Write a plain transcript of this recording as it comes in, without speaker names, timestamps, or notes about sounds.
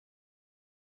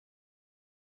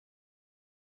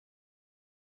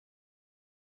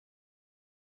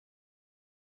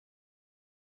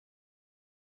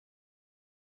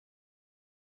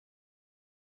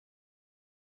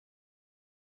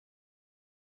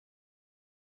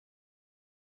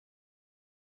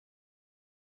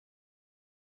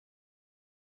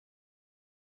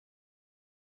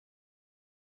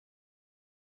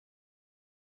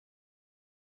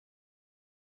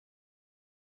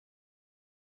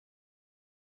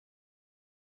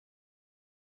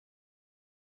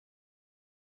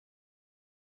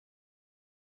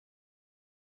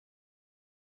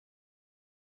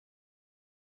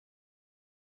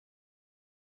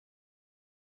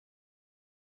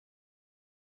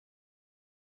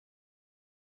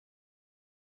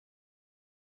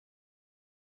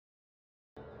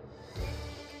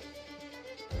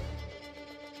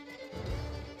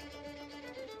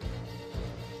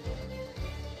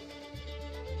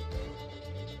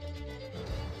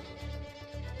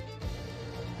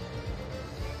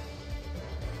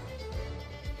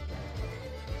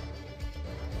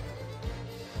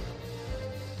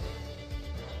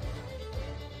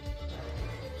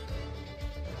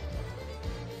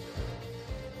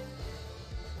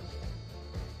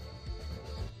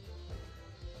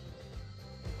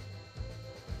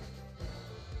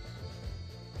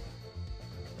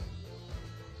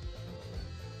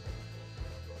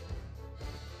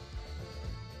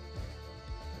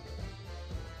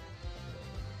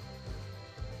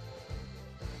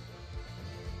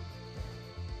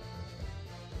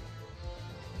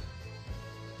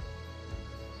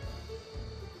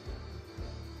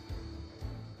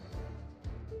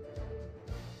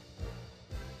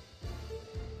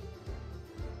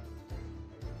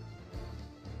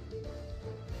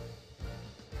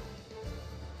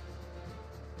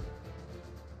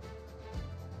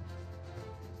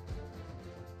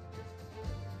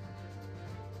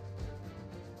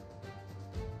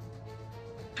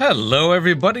Hello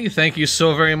everybody, thank you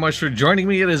so very much for joining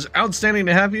me. It is outstanding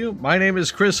to have you. My name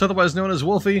is Chris, otherwise known as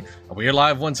Wolfie, and we are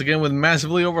live once again with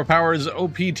Massively Overpowered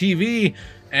OPTV,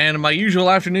 and my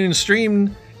usual afternoon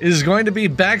stream is going to be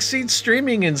Backseat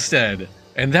streaming instead.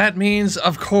 And that means,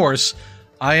 of course,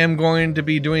 I am going to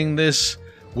be doing this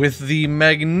with the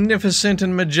magnificent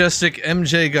and majestic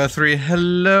MJ Guthrie.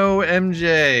 Hello,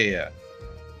 MJ.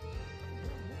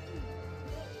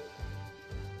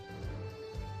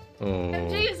 Oh.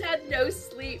 MJ has had no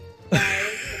sleep, guys,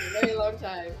 in a very long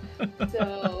time.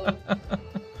 So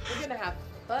we're gonna have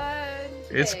fun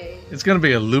today. It's gonna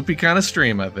be a loopy kind of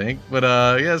stream, I think. But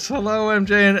yes, hello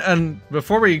MJ, and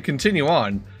before we continue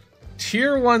on,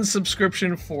 Tier 1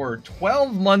 subscription for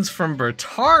 12 months from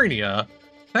Britannia.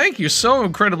 Thank you so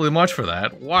incredibly much for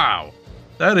that. Wow,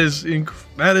 that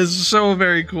is so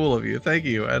very cool of you. Thank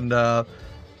you, and I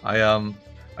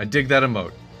dig that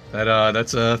emote.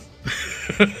 That's a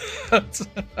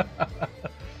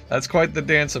that's quite the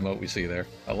dance emote we see there.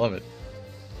 I love it.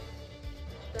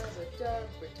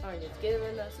 Britannia's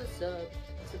giving us a sub,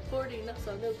 supporting us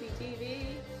on OPTV.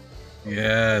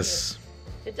 Yes.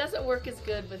 It doesn't work as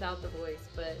good without the voice,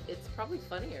 but it's probably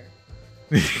funnier.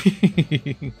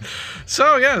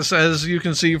 So yes, as you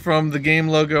can see from the game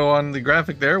logo on the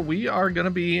graphic there, we are going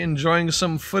to be enjoying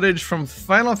some footage from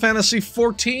Final Fantasy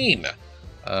XIV.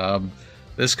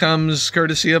 This comes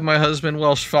courtesy of my husband,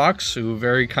 Welsh Fox, who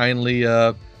very kindly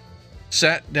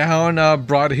sat down,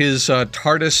 brought his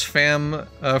TARDIS fam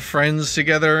friends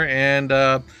together, and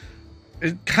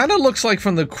it kind of looks like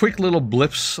from the quick little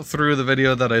blips through the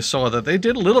video that I saw that they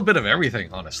did a little bit of everything,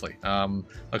 honestly.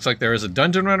 Looks like there is a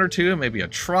dungeon run or two, maybe a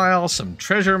trial, some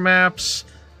treasure maps.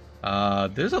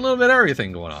 There's a little bit of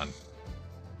everything going on.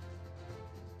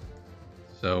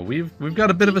 So we've got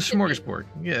a bit of a smorgasbord.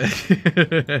 Yeah.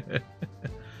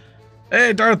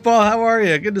 Hey, Darth Ball, how are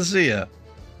you? Good to see you.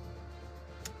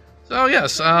 So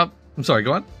yes, I'm sorry.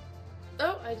 Go on.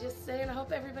 Oh, I just saying. I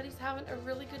hope everybody's having a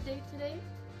really good day today.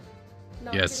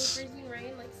 Not Yes. getting freezing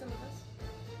rain like some of us.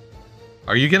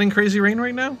 Are you getting crazy rain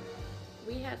right now?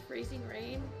 We had freezing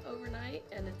rain overnight,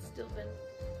 and it's still been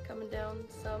coming down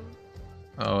some.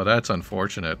 Oh, that's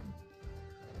unfortunate.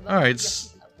 All right.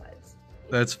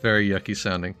 That's very yucky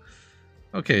sounding.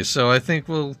 Okay, so I think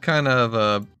we'll kind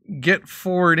of get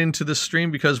forward into the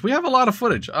stream because we have a lot of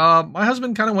footage. My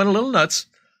husband kind of went a little nuts.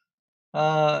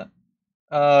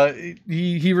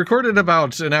 He recorded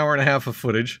about an hour and a half of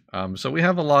footage, so we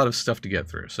have a lot of stuff to get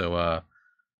through. So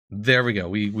there we go.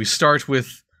 We start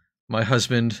with my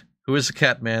husband, who is a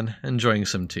cat man, enjoying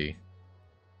some tea,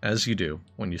 as you do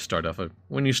when you start off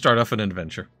an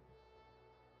adventure.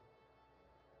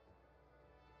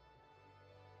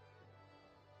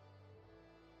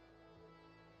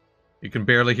 You can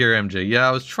barely hear MJ. Yeah,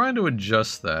 I was trying to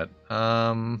adjust that.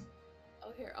 Oh,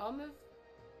 here, I'll move.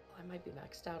 Oh, I might be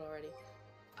maxed out already.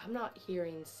 I'm not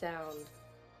hearing sound.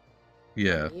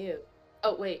 Yeah. From you.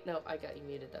 Oh, wait, no, I got you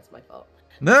muted. That's my fault.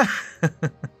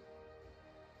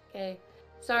 Okay.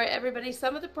 Sorry, everybody.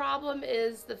 Some of the problem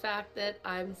is the fact that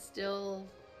I'm still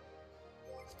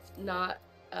not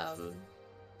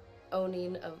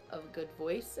owning a good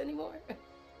voice anymore.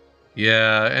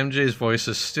 Yeah, MJ's voice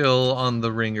is still on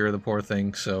the ringer, the poor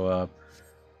thing, so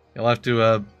you'll have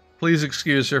to please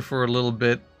excuse her for a little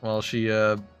bit while she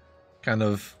kind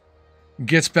of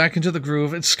gets back into the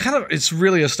groove. It's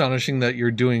really astonishing that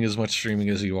you're doing as much streaming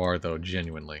as you are, though,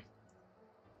 genuinely.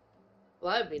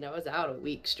 Well, I mean, I was out a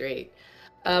week straight.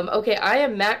 Okay, I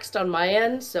am maxed on my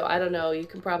end, so I don't know. You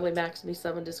can probably max me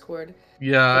some in Discord.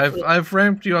 Yeah, I've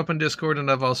ramped you up in Discord,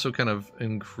 and I've also kind of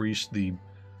increased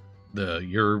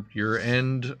your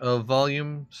end of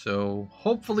volume, so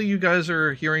hopefully you guys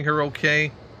are hearing her okay.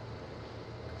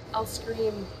 I'll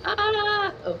scream.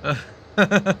 Ah! Oh.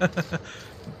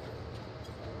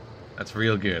 That's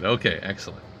real good. Okay,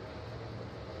 excellent.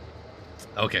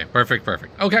 Okay, perfect.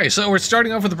 Okay, so we're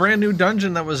starting off with a brand new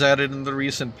dungeon that was added in the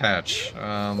recent patch.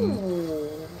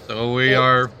 So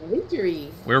we're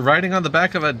riding on the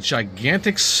back of a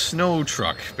gigantic snow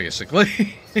truck,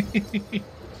 basically.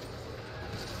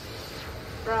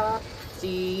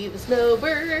 See the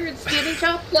snowbirds getting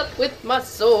chopped up with my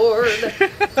sword.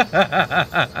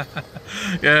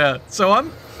 Yeah, so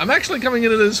I'm actually coming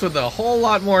into this with a whole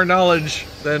lot more knowledge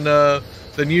than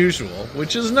usual,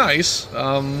 which is nice.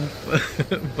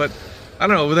 But I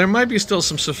don't know. There might be still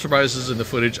some surprises in the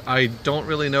footage. I don't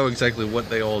really know exactly what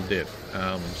they all did.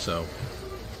 So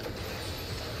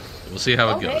we'll see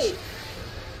how it goes. Hey.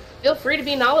 Feel free to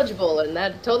be knowledgeable, and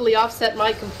that totally offset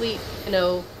my complete,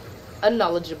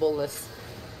 unknowledgeableness.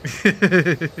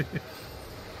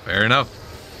 Fair enough.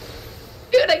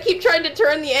 Dude, I keep trying to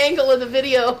turn the angle of the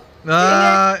video.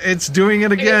 It's doing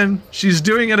it again. She's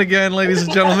doing it again, ladies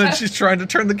and gentlemen. She's trying to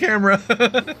turn the camera.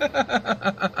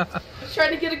 I was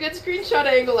trying to get a good screenshot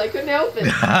angle. I couldn't help it.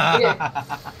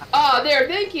 Ah, there.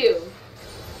 Thank you.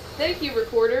 Thank you,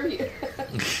 recorder.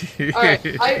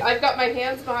 Alright, I've got my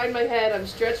hands behind my head. I'm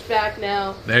stretched back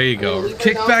now. There you go.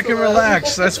 Kick back and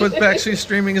relax. That's what Backseat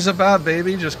streaming is about,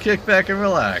 baby. Just kick back and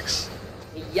relax.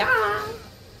 Yeah.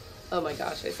 Oh my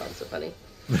gosh, I sound so funny.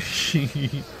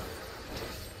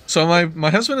 So my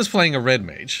husband is playing a red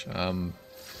mage,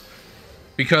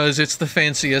 because it's the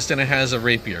fanciest and it has a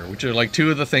rapier, which are like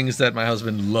two of the things that my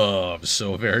husband loves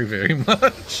so very, very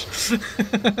much.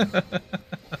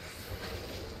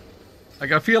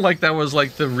 Like, I feel like that was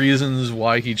like the reasons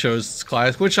why he chose this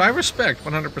class, which I respect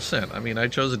 100%. I mean, I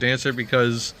chose a dancer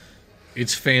because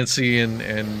it's fancy and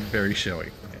very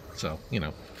showy. So, you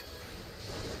know.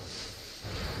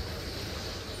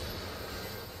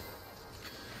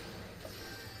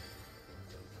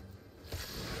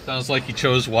 Sounds like he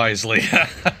chose wisely.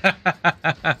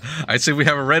 I'd say we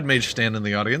have a red mage stand in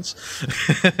the audience.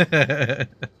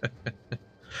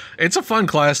 It's a fun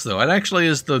class, though. It actually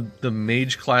is the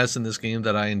mage class in this game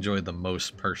that I enjoy the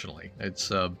most, personally.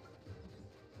 It's,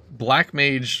 Black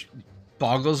Mage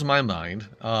boggles my mind.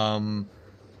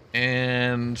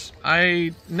 And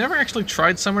I never actually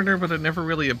tried Summoner, but it never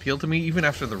really appealed to me, even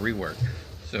after the rework.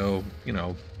 So, you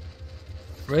know,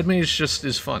 Red Mage just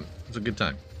is fun. It's a good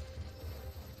time.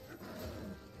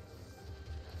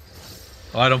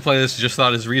 Oh, I don't play this, just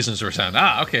thought his reasons were sound.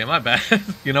 Ah, okay, my bad.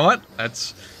 You know what?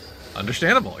 That's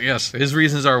understandable. Yes, his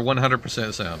reasons are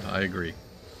 100% sound. I agree.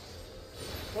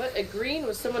 What? Agreeing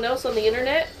with someone else on the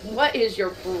internet? What is your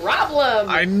problem?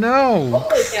 I know.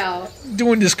 Holy cow.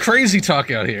 Doing this crazy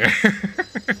talk out here.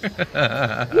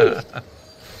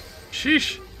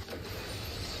 Sheesh.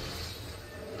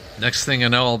 Next thing I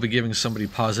know, I'll be giving somebody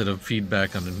positive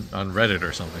feedback on Reddit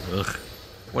or something. Ugh.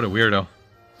 What a weirdo.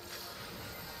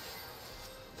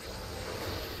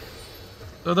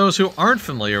 So those who aren't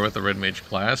familiar with the Red Mage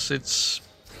class, it's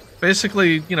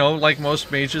basically, you know, like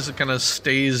most mages, it kind of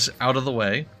stays out of the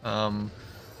way.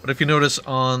 But if you notice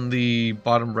on the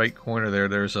bottom right corner there,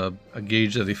 there's a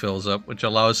gauge that he fills up, which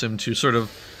allows him to sort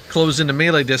of close into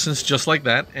melee distance just like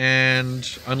that,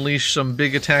 and unleash some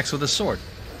big attacks with his sword.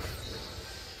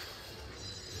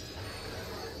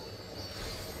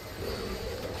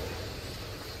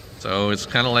 So it's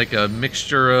kind of like a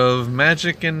mixture of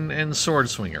magic and sword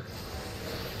swinger.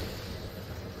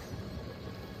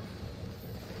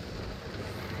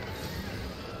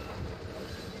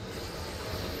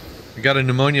 I got a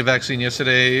pneumonia vaccine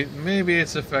yesterday. Maybe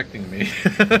it's affecting me.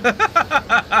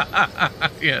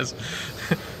 Yes.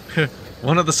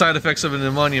 One of the side effects of a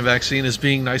pneumonia vaccine is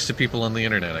being nice to people on the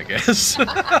internet, I guess.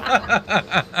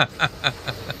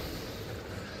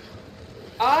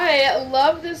 I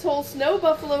love this whole snow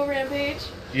buffalo rampage.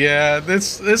 Yeah,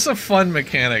 this is a fun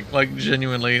mechanic. Like,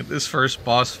 genuinely, this first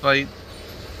boss fight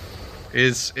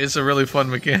is a really fun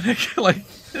mechanic. Like,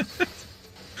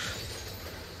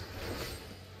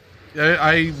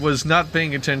 I was not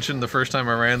paying attention the first time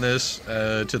I ran this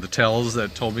to the tells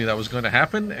that told me that was going to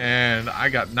happen, and I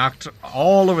got knocked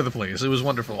all over the place. It was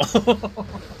wonderful.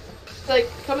 Like,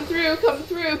 coming through, coming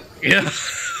through. Yeah.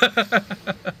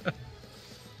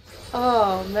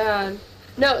 Oh, man.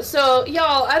 No, so,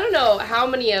 y'all, I don't know how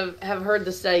many have heard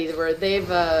the study where they've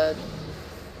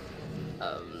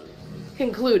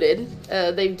concluded,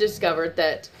 they've discovered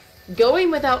that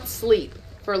going without sleep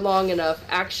for long enough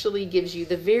actually gives you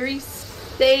the very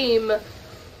same,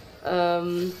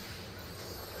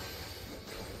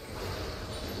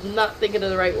 not thinking of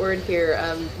the right word here,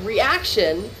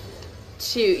 reaction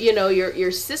to, you know,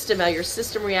 your system, how your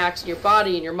system reacts in your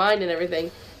body and your mind and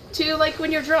everything, to, like,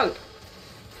 when you're drunk.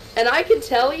 And I can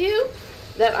tell you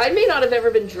that I may not have ever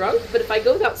been drunk, but if I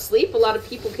go without sleep, a lot of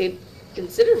people could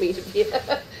consider me to be,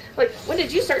 like, when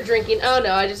did you start drinking? Oh,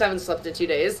 no, I just haven't slept in 2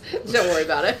 days. Don't worry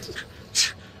about it.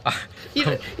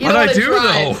 But I do,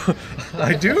 though.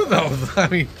 I do, though. I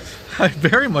mean, I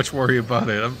very much worry about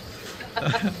it.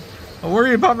 I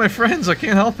worry about my friends. I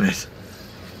can't help it.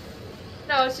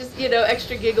 No, it's just, you know,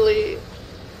 extra giggly.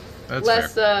 That's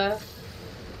less, fair.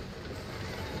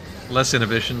 Less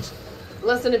inhibitions.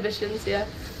 Less inhibitions, yeah.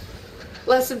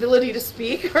 Less ability to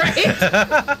speak,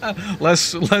 right?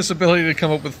 less ability to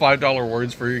come up with $5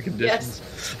 words for your conditions.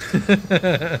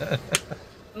 Yes.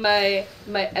 my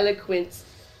eloquence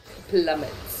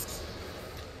plummets.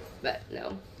 But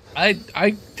no. I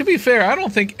to be fair, I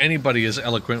don't think anybody is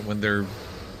eloquent when they're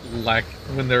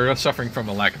suffering from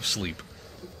a lack of sleep.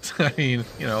 I mean,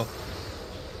 you know.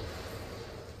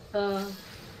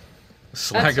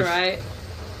 That's right.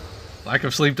 Lack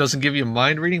of sleep doesn't give you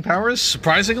mind-reading powers?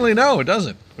 Surprisingly, no, it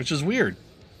doesn't, which is weird.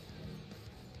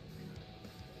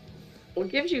 Well,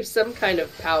 it gives you some kind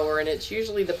of power, and it's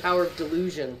usually the power of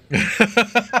delusion.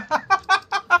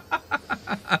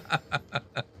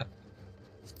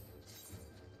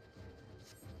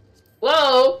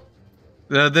 Whoa!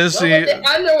 The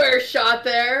underwear shot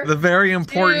there. The very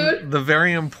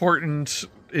important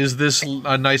is this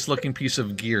a nice looking piece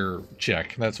of gear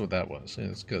check. That's what that was.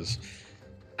 It's because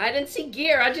I didn't see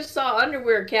gear. I just saw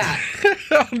underwear cat.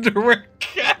 Underwear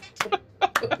cat.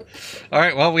 All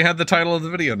right. Well, we have the title of the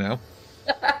video now.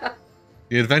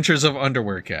 The Adventures of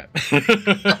Underwear Cat.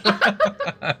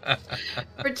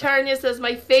 Britannia says,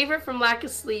 my favorite from lack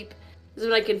of sleep is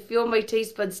when I can feel my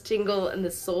taste buds tingle and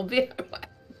the soul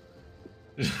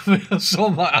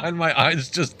behind my eyes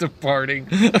just departing.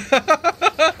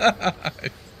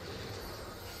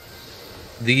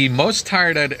 The most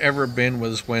tired I'd ever been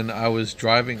was when I was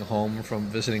driving home from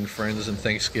visiting friends in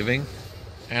Thanksgiving.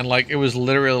 And like it was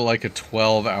literally like a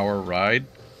 12-hour ride.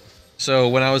 So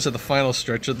when I was at the final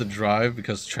stretch of the drive,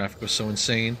 because the traffic was so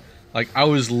insane, like I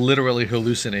was literally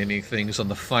hallucinating things on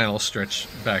the final stretch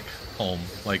back home.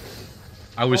 Like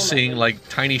I was seeing like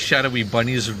tiny shadowy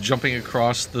bunnies jumping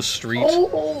across the street.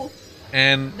 Oh.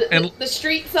 And the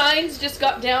street signs just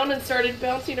got down and started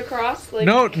bouncing across. Like...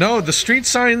 No, the street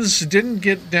signs didn't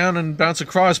get down and bounce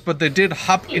across, but they did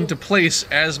hop into place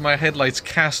as my headlights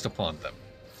cast upon them.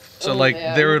 So like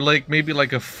they were like maybe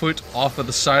like a foot off of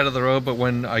the side of the road, but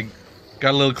when I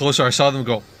got a little closer, I saw them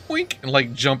go boink and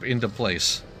like jump into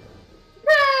place.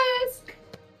 Risk.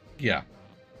 Yeah.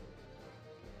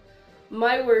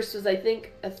 My worst was, I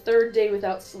think, a third day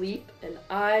without sleep, and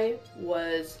I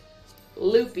was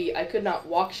loopy. I could not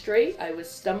walk straight. I was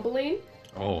stumbling.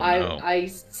 Oh, no. I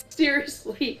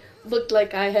seriously looked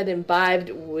like I had imbibed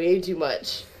way too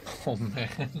much. Oh,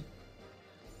 man.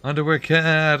 Underwear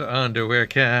cat,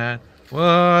 what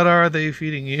are they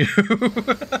feeding you?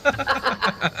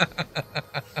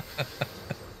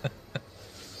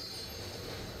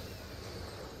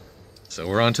 So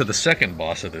we're on to the second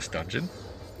boss of this dungeon.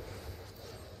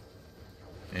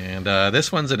 And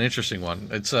this one's an interesting one.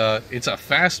 It's a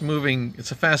fast-moving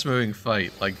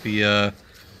fight. Like the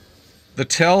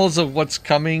tells of what's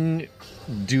coming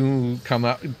do come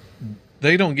out.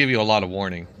 They don't give you a lot of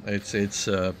warning. It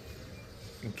can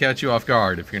catch you off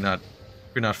guard if you're not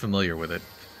familiar with it.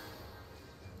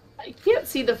 I can't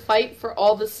see the fight for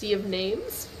all the sea of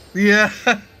names. Yeah.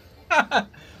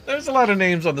 There's a lot of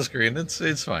names on the screen.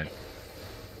 It's fine.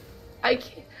 I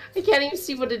can't even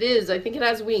see what it is. I think it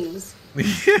has wings.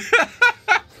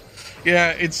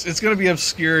 Yeah, it's going to be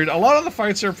obscured. A lot of the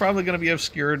fights are probably going to be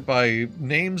obscured by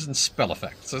names and spell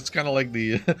effects. That's kind of like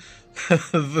the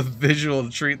the visual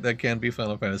treat that can be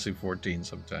Final Fantasy XIV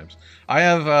sometimes. I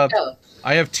have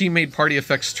teammate party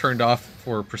effects turned off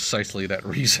for precisely that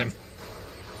reason.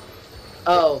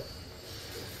 Oh.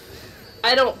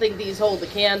 I don't think these hold a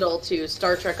candle to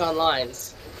Star Trek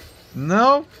Online's.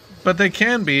 No, but they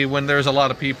can be when there's a lot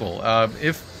of people.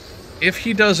 If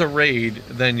he does a raid,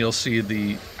 then you'll see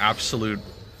the absolute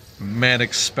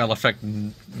manic spell effect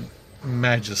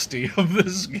majesty of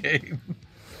this game.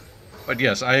 But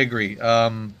yes, I agree.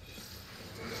 The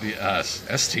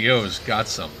STO's got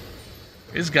some.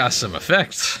 It's got some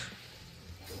effects.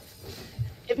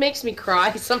 It makes me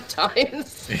cry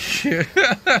sometimes.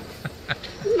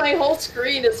 My whole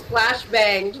screen is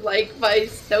flashbanged, like, by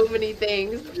so many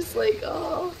things. I'm just like,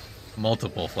 oh.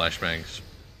 Multiple flashbangs.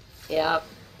 Yeah.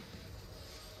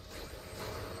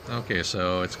 Okay,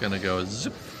 so it's gonna go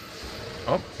zip.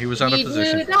 Oh, he was out of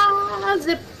position. My,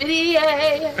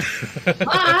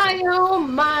 oh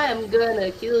my, I'm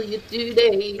gonna kill you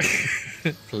today.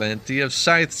 Plenty of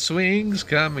scythe swings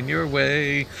coming your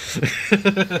way.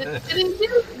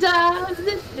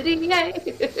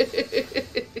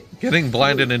 Getting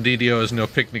blinded in DDO is no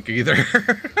picnic either.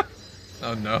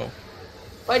 Oh no.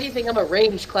 Why do you think I'm a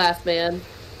range class, man?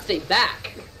 Stay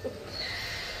back.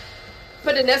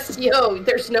 But in STO,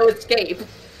 there's no escape.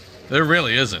 There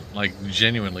really isn't. Like,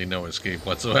 genuinely no escape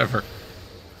whatsoever.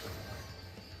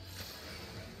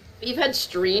 We've had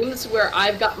streams where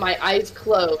I've got my eyes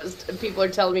closed and people are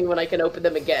telling me when I can open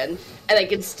them again, and I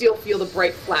can still feel the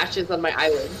bright flashes on my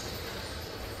eyelids.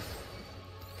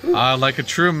 Like a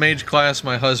true mage class,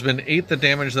 my husband ate the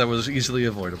damage that was easily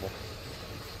avoidable.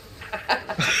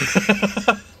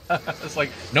 It's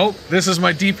like, nope, this is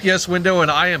my DPS window and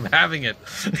I am having it.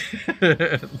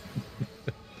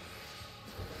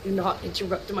 Do not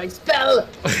interrupt my spell!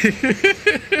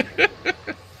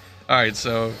 Alright,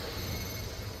 so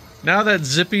now that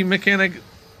zippy mechanic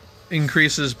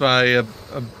increases by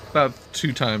about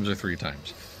 2 times or 3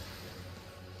 times.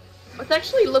 It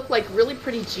actually look like really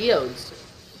pretty geodes.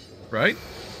 Right?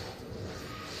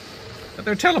 But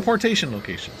they're teleportation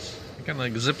locations. It kind of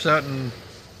like zips out and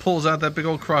pulls out that big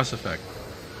old cross effect.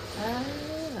 Oh.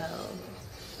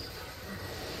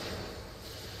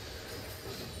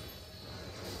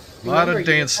 A lot of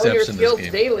dance steps in this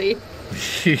game. Daily.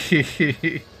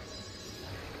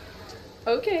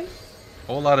 Okay.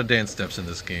 Whole lot of dance steps in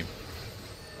this game.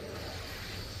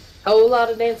 Whole lot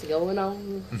of dancing going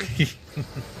on.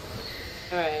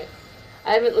 Alright.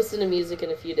 I haven't listened to music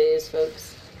in a few days,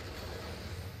 folks.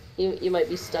 You might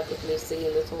be stuck with me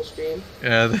singing this whole stream.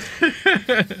 Yeah.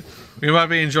 We might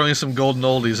be enjoying some golden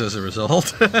oldies as a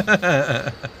result.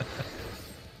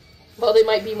 Well, they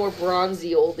might be more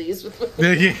bronzy oldies.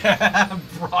 Yeah,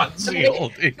 bronzy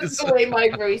oldies. The way my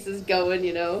voice is going,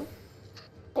 you know.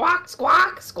 Squawk,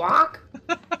 squawk, squawk.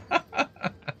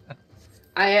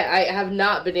 I have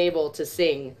not been able to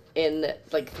sing in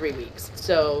like 3 weeks,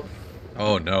 so.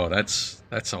 Oh no, that's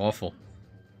awful.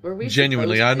 Were we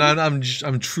genuinely?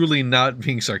 I'm truly not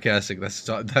being sarcastic.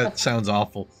 That sounds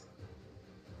awful.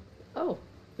 Oh,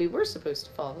 we were supposed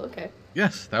to fall. Okay.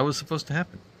 Yes, that was supposed to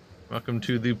happen. Welcome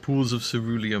to the pools of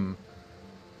ceruleum.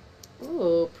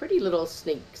 Ooh, pretty little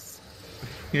snakes.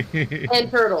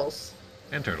 And turtles.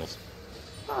 And turtles.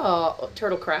 Oh,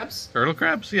 turtle crabs. Turtle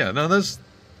crabs? Yeah, no, those...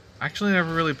 Actually, I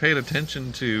never really paid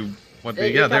attention to what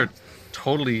they... Yeah, they're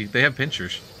totally... They have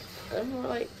pinchers. They're more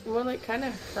like kind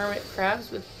of hermit crabs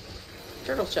with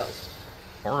turtle shells.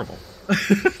 Horrible.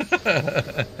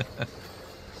 I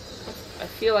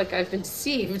feel like I've been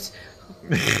deceived.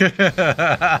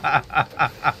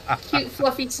 Cute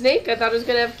fluffy snake. I thought it was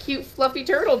gonna have cute fluffy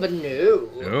turtle, but no.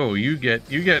 No, you get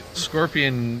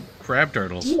scorpion crab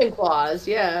turtles. Demon claws,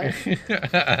 yeah.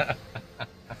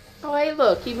 Oh, hey,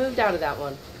 look, he moved out of that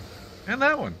one. And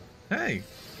that one. Hey.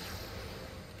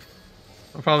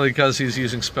 Well, probably because he's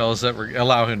using spells that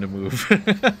allow him to move.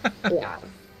 Yeah.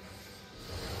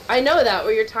 I know that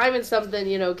where you're timing something,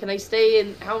 you know, can I stay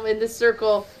in this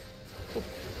circle?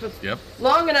 Yep.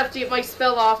 Long enough to get my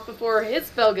spell off before his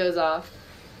spell goes off.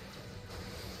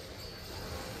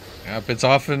 Yep, it's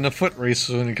often a foot race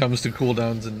when it comes to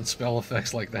cooldowns and spell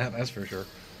effects like that, that's for sure.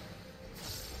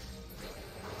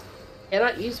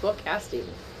 Cannot use while casting.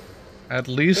 At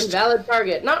least... Invalid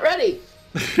target. Not ready!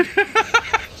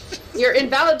 Your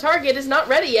invalid target is not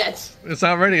ready yet! It's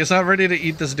not ready. It's not ready to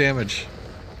eat this damage.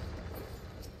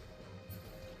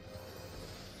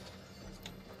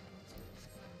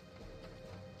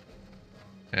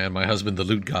 And my husband, the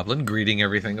loot goblin, greeting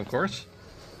everything, of course.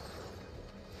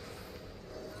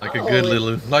 Like a good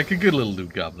little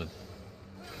loot goblin.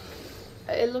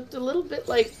 It looked a little bit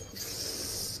like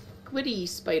squiddy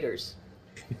spiders.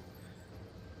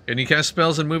 Can you cast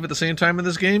spells and move at the same time in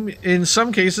this game? In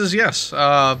some cases, yes.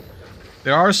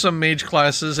 There are some mage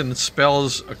classes and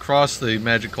spells across the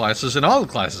magic classes, and all the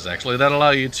classes actually, that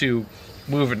allow you to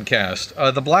move and cast.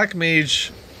 The black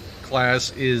mage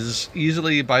class is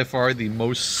easily by far the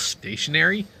most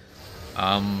stationary.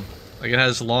 Like it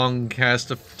has long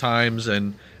cast of times,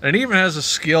 and it even has a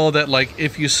skill that, like,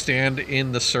 if you stand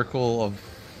in the circle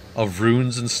of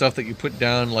runes and stuff that you put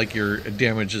down, like, your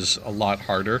damage is a lot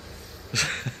harder.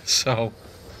 So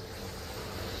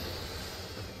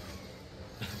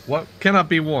what cannot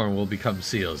be worn will become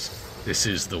seals. This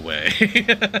is the way.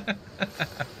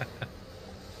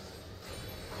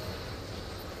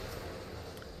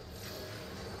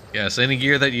 Yes, any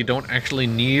gear that you don't actually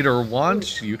need or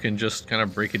want, you can just kind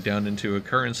of break it down into a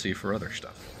currency for other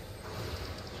stuff.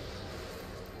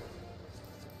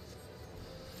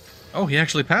 Oh, he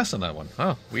actually passed on that one.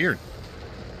 Oh, weird.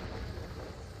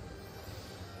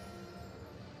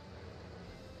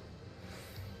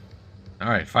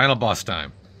 Alright, final boss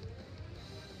time.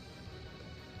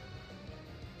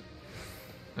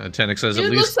 Tenix says Dude,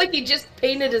 at least... looks like he just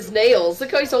painted his nails.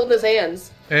 Look how he's holding his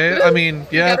hands. I mean,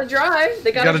 yeah. They gotta dry.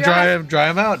 They gotta dry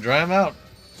him out. Dry him out.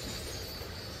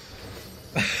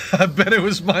 I bet it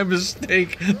was my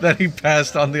mistake that he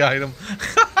passed on the item.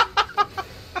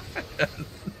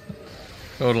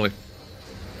 Totally.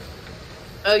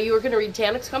 Oh, you were gonna read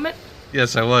Tanix's comment?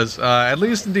 Yes, I was. At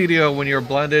least in DDO, when you're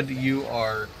blinded, you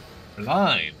are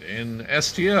blind. In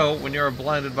STO, when you're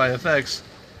blinded by effects,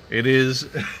 it is...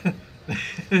 it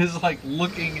is like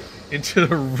looking into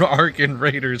the Ark and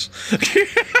Raiders.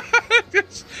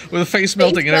 With face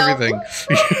melting and everything.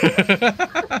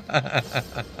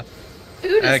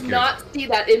 Who does not see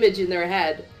that image in their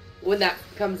head when that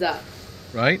comes up?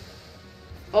 Right?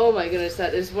 Oh my goodness,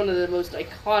 that is one of the most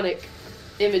iconic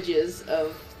images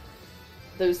of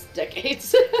those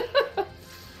decades.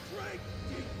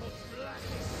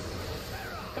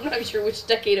 I'm not sure which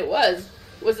decade it was.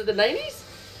 Was it the 90s?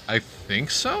 I think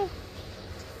so.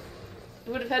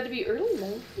 It would have had to be early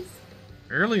 90s.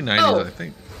 Early 90s, Oh. I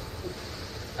think.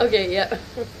 Okay, yeah.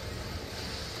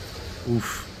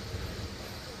 Oof.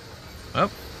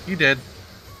 Oh, you did.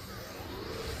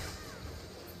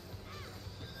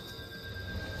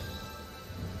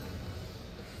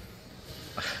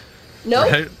 No,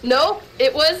 Right. no,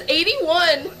 it was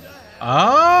 81.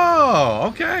 Oh,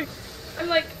 okay. I'm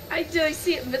like, did I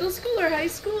see it middle school or high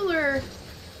school or?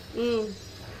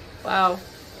 Wow.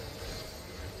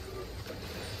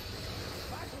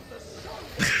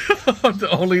 The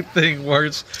only thing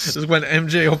worse is when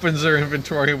MJ opens her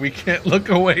inventory and we can't look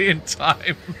away in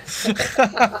time.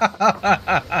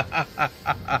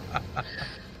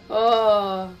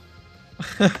 Oh.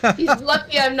 He's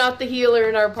lucky I'm not the healer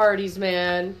in our parties,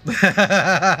 man.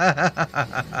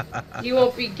 You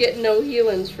won't be getting no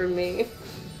healings from me.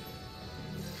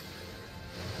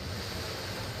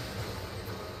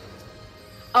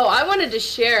 Oh, I wanted to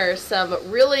share some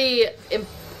really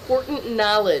important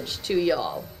knowledge to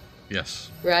y'all. Yes.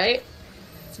 Right?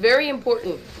 It's very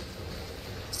important.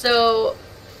 So,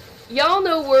 y'all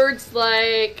know words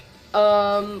like,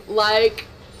 and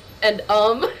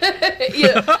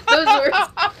yeah, those words.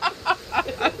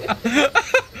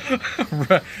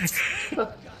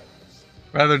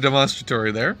 Rather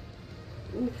demonstratory there.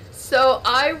 So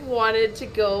I wanted to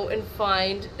go and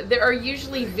find, there are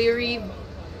usually very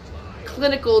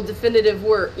clinical definitive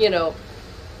word,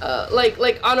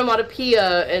 like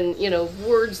onomatopoeia and,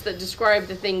 words that describe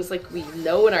the things like we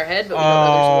know in our head, but we don't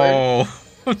know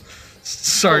this word.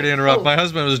 Sorry to interrupt. My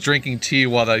husband was drinking tea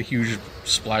while that huge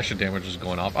splash of damage was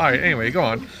going off. All right, anyway, go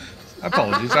on.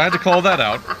 Apologies. I had to call that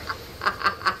out.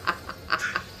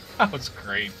 That was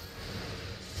great.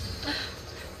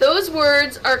 Those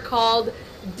words are called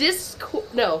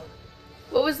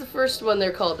what was the first one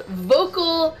they're called?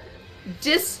 Vocal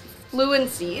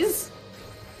disfluencies,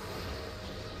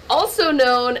 also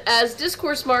known as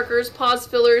discourse markers, pause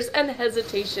fillers, and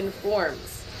hesitation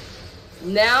forms.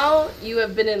 Now you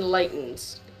have been enlightened.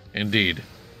 Indeed.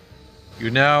 You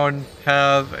now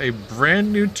have a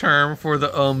brand new term for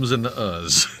the ums and the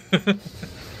uhs.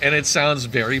 And it sounds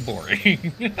very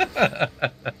boring.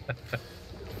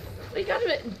 We gotta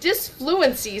admit,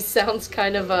 disfluencies sounds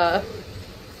kind of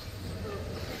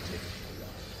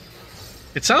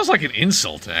It sounds like an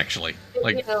insult, actually.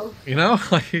 Like,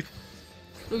 like...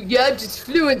 Yeah,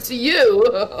 disfluency you!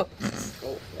 Oh,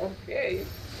 okay.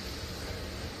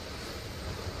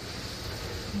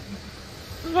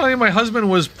 Well, my husband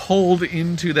was pulled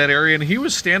into that area, and he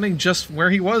was standing just where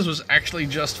he was actually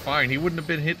just fine. He wouldn't have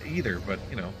been hit either, but,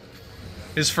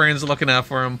 his friends looking out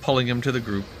for him, pulling him to the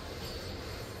group.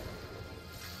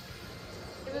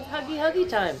 It was huggy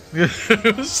time.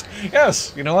 It was,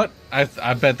 yes, you know what?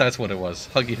 I bet that's what it was.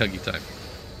 Huggy time.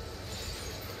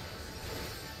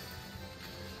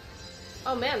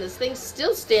 Oh man, this thing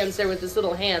still stands there with his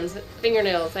little hands,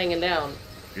 fingernails hanging down.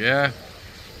 Yeah,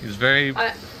 he's very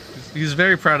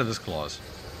proud of his claws.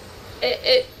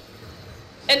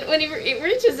 And when it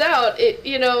reaches out, it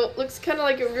looks kind of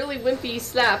like a really wimpy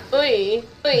slap. Oi,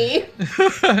 oi,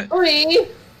 oi, oi,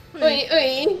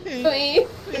 oi,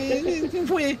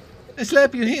 oi. I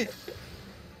slap your hit,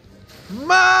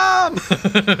 Mom.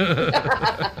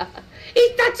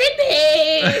 He's touching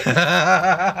me.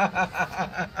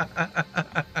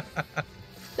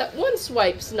 That one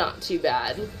swipe's not too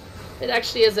bad. It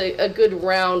actually has a good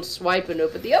round swipe into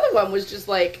it, but the other one was just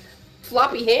like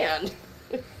floppy hand.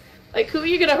 Like, who are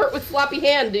you gonna hurt with floppy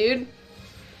hand, dude?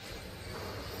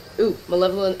 Ooh,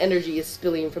 malevolent energy is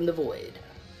spilling from the void.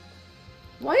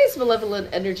 Why is malevolent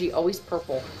energy always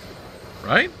purple?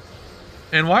 Right?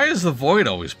 And why is the void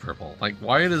always purple? Like,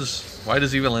 why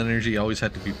does evil energy always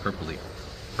have to be purpley?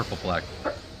 Purple black.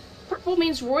 Purple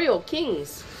means royal,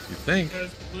 kings. You think?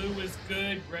 Because blue is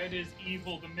good, red is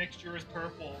evil, the mixture is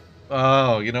purple.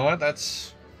 Oh, you know what?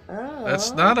 That's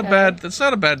not a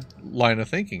bad line of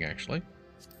thinking, actually.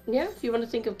 Yeah, if you want to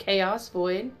think of chaos,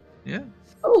 void. Yeah.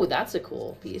 Oh, that's a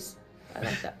cool piece. I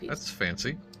like that piece. That's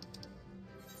fancy.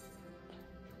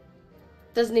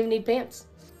 Doesn't even need pants.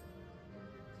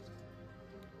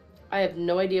 I have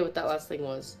no idea what that last thing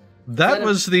was. That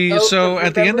was the so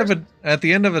at the end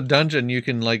of a dungeon you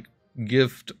can like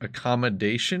gift a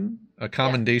commendation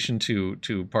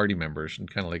to party members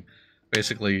and kind of like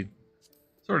basically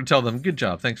sort of tell them good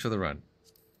job, thanks for the run.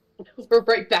 We're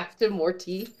right back to more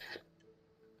tea.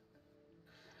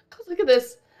 Look at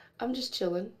this. I'm just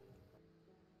chilling.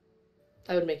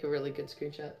 That would make a really good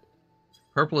screenshot.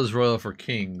 Purple is royal for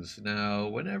kings. Now,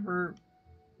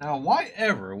 why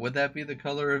ever would that be the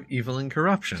color of evil and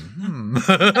corruption?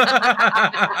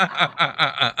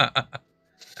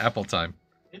 Apple time.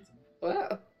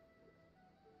 Wow.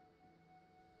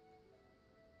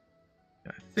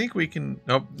 I think we can...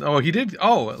 Oh, he did...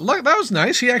 Oh, look, that was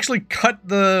nice. He actually cut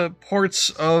the ports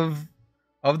of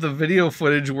the video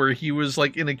footage where he was,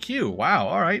 like, in a queue. Wow,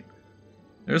 all right.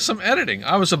 There's some editing.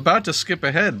 I was about to skip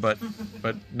ahead, but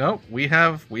no, we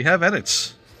have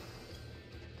edits.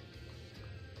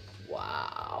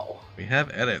 Wow. We have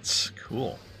edits.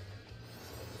 Cool.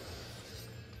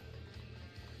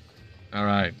 All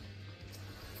right.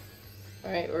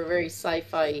 All right, we're very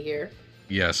sci-fi here.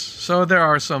 Yes. So there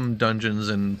are some dungeons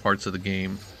and parts of the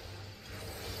game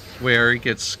where it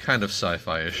gets kind of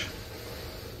sci-fi-ish.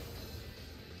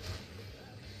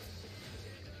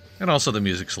 And also the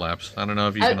music slaps. I don't know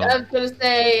if you can... I was gonna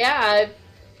say, yeah,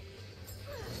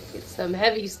 get some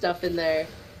heavy stuff in there.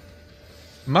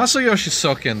 Masayoshi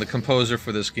Soken, the composer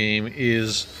for this game,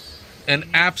 is an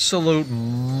absolute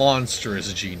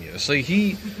monstrous genius. Like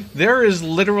there is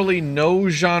literally no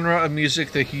genre of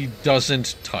music that he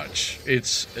doesn't touch.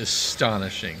 It's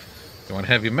astonishing. You want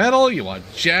heavy metal, you want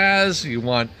jazz, you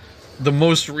want the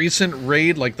most recent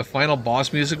raid, like the final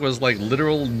boss music was like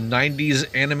literal 90s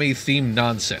anime themed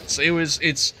nonsense.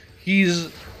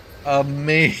 He's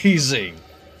amazing.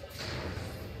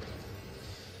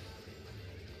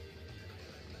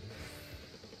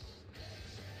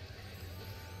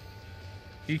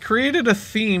 He created a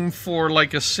theme for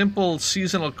like a simple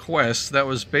seasonal quest that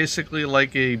was basically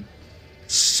like a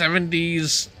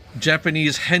 70s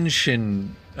Japanese henshin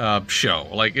show.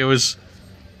 Like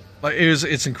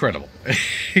it's incredible.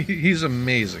 He's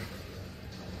amazing.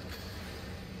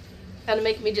 Kind of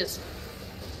make me just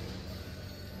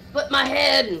put my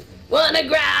head and wanna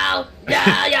growl.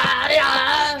 Yeah, yeah,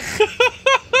 yeah.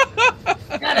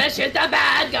 Gotta shoot the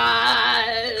bad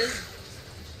guys.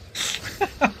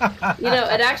 You know,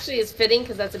 it actually is fitting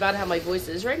because that's about how my voice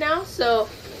is right now, so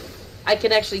I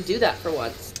can actually do that for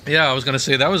once. Yeah, I was gonna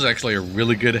say that was actually a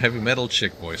really good heavy metal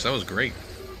chick voice. That was great.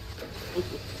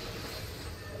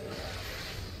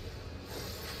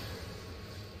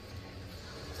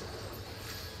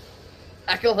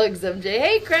 Tackle hugs MJ.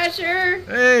 Hey, Crasher!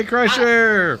 Hey,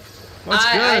 Crasher! What's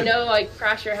good? I know, like,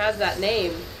 Crasher has that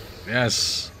name.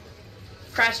 Yes.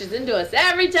 Crashes into us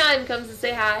every time, comes to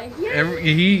say hi.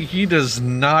 He does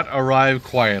not arrive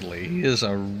quietly. He is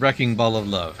a wrecking ball of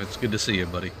love. It's good to see you,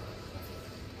 buddy.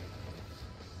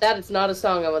 That is not a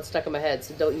song I want stuck in my head,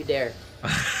 so don't you dare.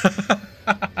 Woohoo!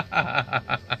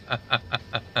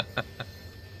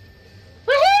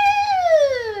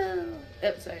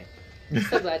 Oh, sorry. I'm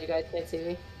so glad you guys can't see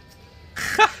me.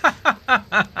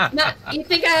 No, you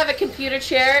think I have a computer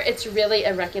chair? It's really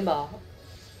a wrecking ball.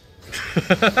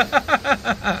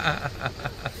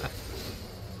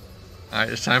 Alright,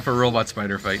 it's time for a robot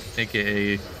spider fight,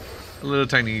 aka a little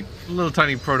tiny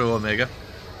proto Omega.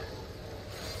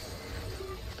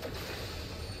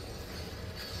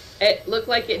 It looked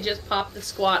like it just popped the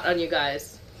squat on you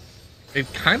guys.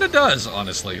 It kind of does,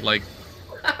 honestly. Like,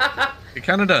 it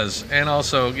kind of does. And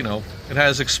also, you know, it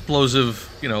has explosive,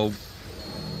 you know,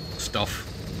 stuff.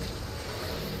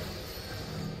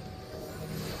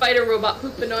 Spider robot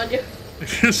pooping on you.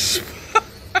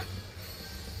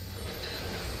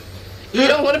 You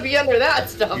don't want to be under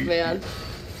that stuff, man.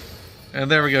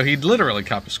 And there we go. He literally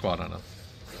copped a squat on him.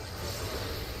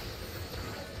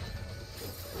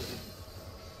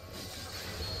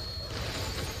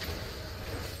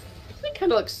 It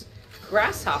kind of looks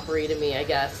grasshoppery to me, I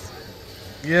guess.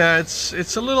 Yeah,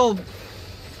 it's a little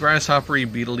grasshoppery,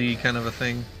 beetle-y kind of a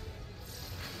thing.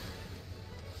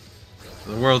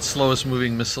 The world's slowest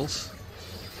moving missiles.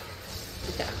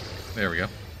 Yeah. There we go.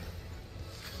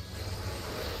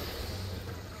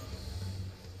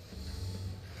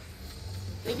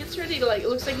 He gets ready to, like, it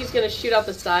looks like he's gonna shoot out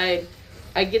the side.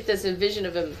 I get this vision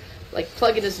of him, like,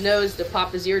 plugging his nose to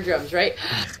pop his eardrums, right?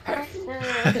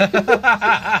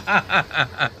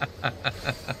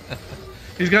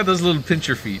 He's got those little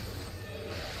pincher feet.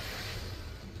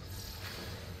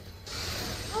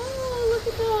 Oh, look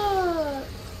at that!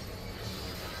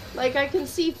 Like, I can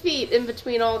see feet in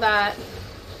between all that.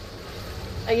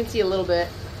 I can see a little bit.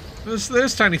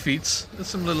 There's tiny feets. There's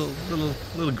some little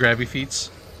grabby feets.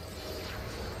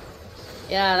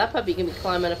 Yeah, that puppy can be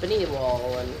climbing up any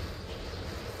wall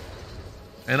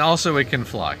And also it can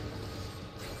fly.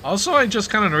 Also, I just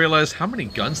kind of realized how many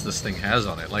guns this thing has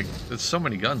on it. Like, there's so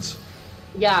many guns.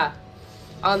 Yeah.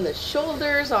 On the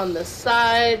shoulders, on the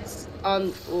sides,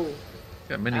 on... Ooh.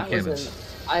 Got many that cannons. was an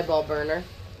eyeball burner.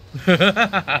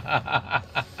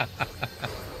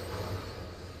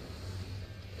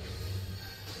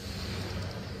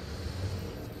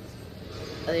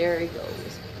 There he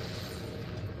goes.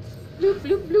 Bloop,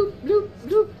 bloop, bloop, bloop,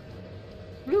 bloop.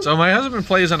 Bloop, So my husband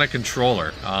plays on a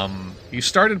controller. He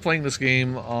started playing this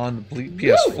game on the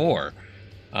PS4.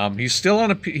 He's still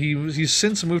on he's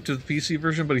since moved to the PC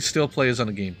version, but he still plays on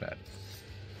a gamepad.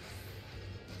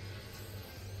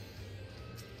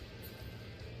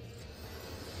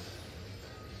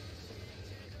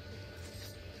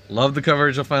 Love the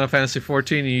coverage of Final Fantasy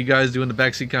XIV, and you guys doing the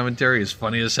backseat commentary is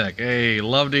funny as heck. Hey,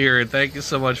 love to hear it. Thank you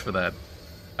so much for that.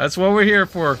 That's what we're here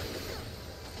for.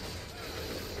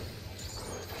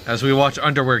 As we watch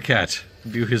Underwear Cat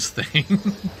do his thing.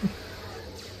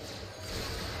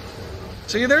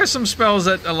 See, there are some spells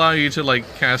that allow you to, like,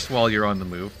 cast while you're on the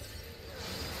move.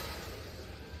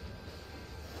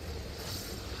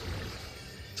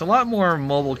 It's a lot more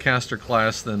mobile caster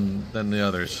class than the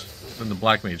others. Than the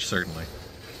Black Mage, certainly.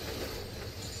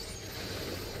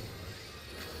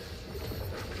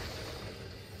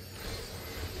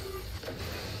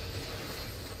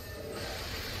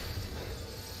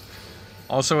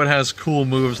 Also, it has cool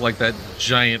moves like that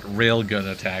giant railgun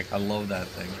attack. I love that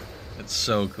thing. It's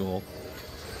so cool.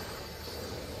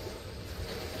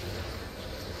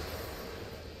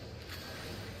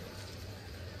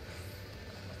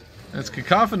 As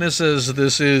cacophonous as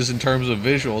this is in terms of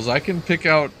visuals, I can pick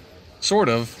out, sort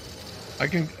of, I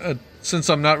can, since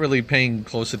I'm not really paying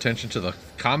close attention to the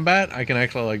combat, I can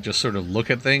actually, like, just sort of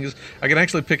look at things. I can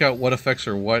actually pick out what effects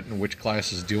are what and which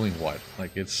class is doing what.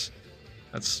 Like,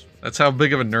 that's how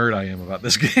big of a nerd I am about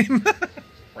this game,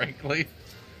 frankly.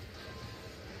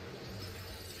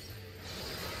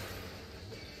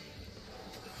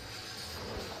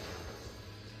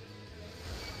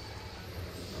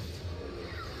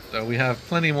 So we have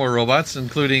plenty more robots,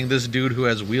 including this dude who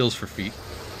has wheels for feet.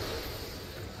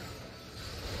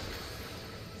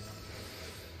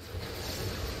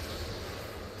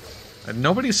 And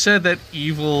nobody said that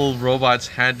evil robots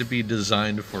had to be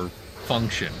designed for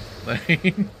function.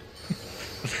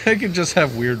 They can just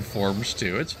have weird forms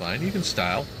too. It's fine. You can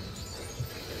style.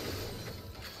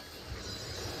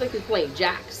 It's like you're playing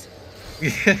jacks.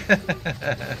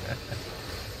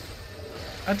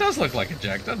 That does look like a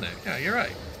jack, doesn't it? Yeah, you're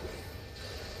right.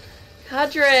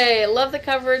 Cadre, love the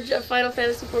coverage of Final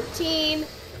Fantasy XIV,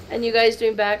 and you guys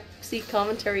doing backseat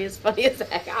commentary is funny as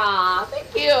heck. Ah,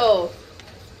 thank you.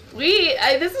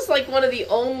 This is like one of the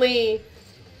only,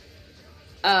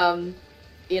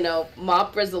 you know,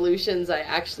 mop resolutions I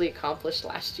actually accomplished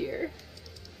last year.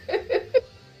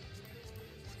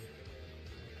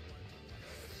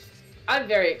 I'm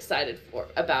very excited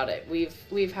about it.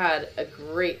 We've had a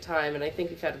great time, and I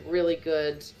think we've had really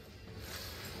good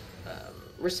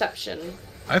reception.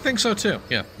 I think so too.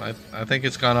 Yeah, I think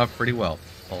it's gone off pretty well,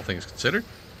 all things considered.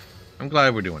 I'm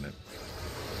glad we're doing it.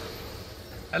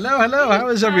 Hello, hello. How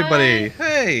is everybody?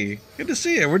 Hey, good to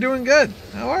see you. We're doing good.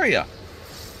 How are you?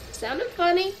 Sounded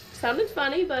funny,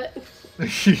 but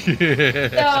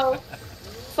so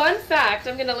fun fact.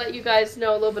 I'm gonna let you guys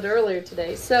know a little bit earlier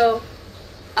today. So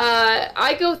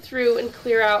I go through and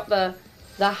clear out the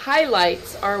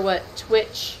highlights are what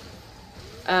Twitch.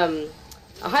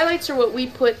 Highlights are what we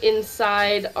put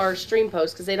inside our stream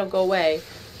posts because they don't go away,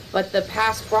 but the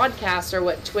past broadcasts are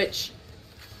what Twitch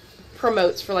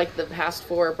promotes for like the past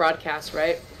 4 broadcasts,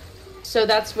 right? So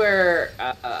that's where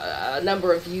a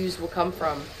number of views will come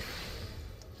from.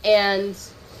 And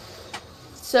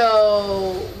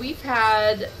so we've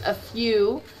had a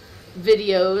few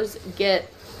videos get,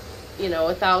 you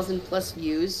know, 1,000+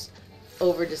 views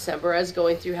over December as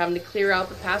going through having to clear out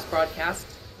the past broadcast.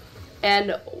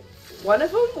 And one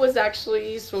of them was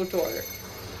actually SWTOR.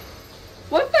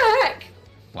 What the heck?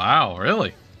 Wow,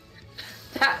 really?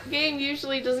 That game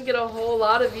usually doesn't get a whole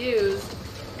lot of views,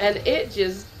 and it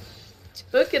just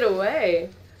took it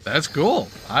away. That's cool.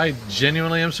 I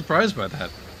genuinely am surprised by that.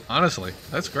 Honestly,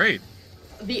 that's great.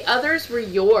 The others were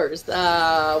yours.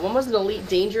 One was an Elite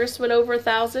Dangerous, went over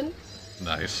 1,000.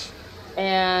 Nice.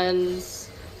 And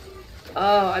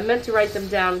oh, I meant to write them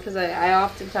down because I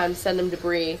oftentimes send them to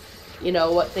Bree. You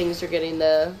know, what things are getting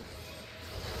the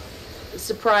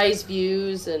surprise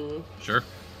views and sure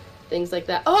things like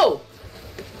that. Oh,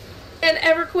 and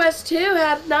EverQuest 2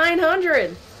 had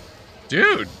 900.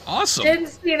 Dude, awesome. Didn't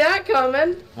see that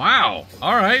coming. Wow.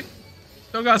 All right.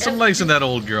 Still got some legs in that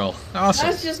old girl. Awesome.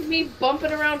 That's just me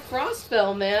bumping around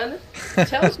Frostville, man. It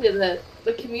tells me that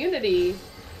the community,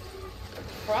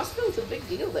 Frostville's a big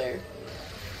deal there.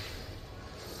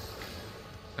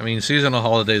 I mean, seasonal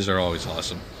holidays are always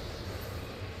awesome.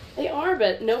 They are,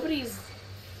 but nobody's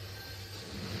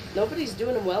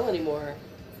doing them well anymore.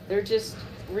 They're just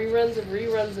reruns of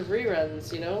reruns of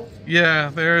reruns, you know? Yeah,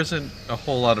 there isn't a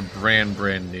whole lot of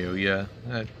brand new, yeah.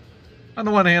 On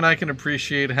the one hand, I can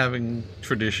appreciate having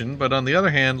tradition, but on the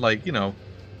other hand, like, you know,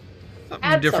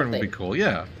 Something different would be cool.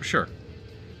 Yeah, for sure.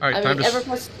 All right, I mean,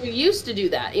 EverQuest 2 used to do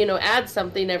that. You know, add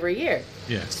something every year.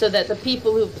 Yeah. So that the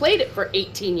people who played it for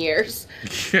 18 years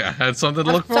had something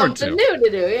to look forward to. Something new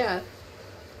to do, yeah.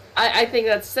 I think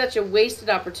that's such a wasted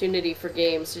opportunity for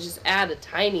games to just add a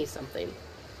tiny something.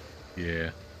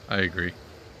 Yeah, I agree.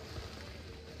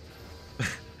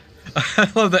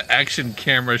 I love the action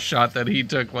camera shot that he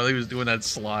took while he was doing that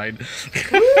slide.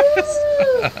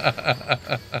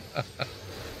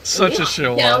 Such a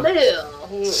show Down off. the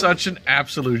hill. Such an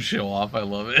absolute show off. I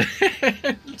love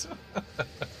it.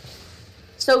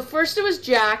 So first it was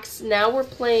Jax, now we're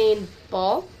playing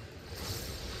Ball.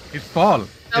 It's Ball.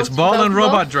 It's Ball and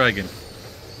Robot Dragon.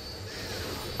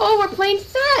 Oh, we're playing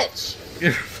Fetch.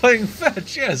 You're playing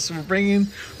Fetch, yes. We're bringing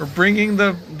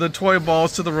the toy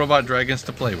balls to the Robot Dragons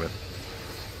to play with.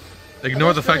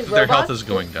 Ignore the fact that their health is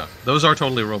going down. Those are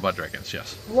totally Robot Dragons,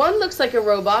 yes. One looks like a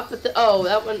robot, but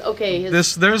that one, okay.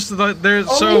 There's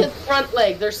only his front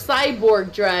leg. They're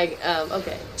cyborg drag.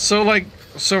 Okay.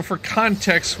 So for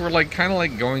context, we're kind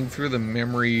of going through the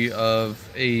memory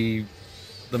of the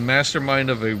mastermind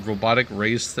of a robotic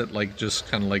race that just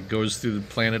kind of goes through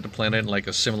planet to planet and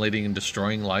assimilating and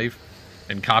destroying life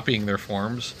and copying their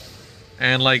forms.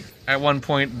 And at one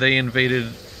point they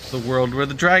invaded the world where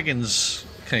the dragons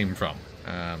came from.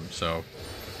 So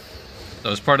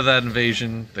as part of that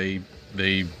invasion,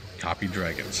 they copied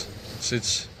dragons.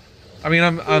 I mean,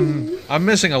 I'm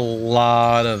missing a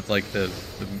lot of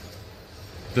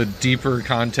the deeper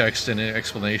context and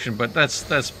explanation, but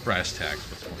that's brass tacks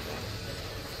what's going on.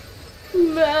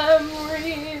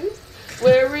 Memories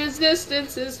where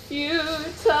resistance is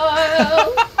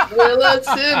futile will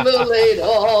assimilate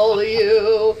all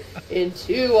you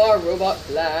into our robot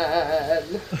plan.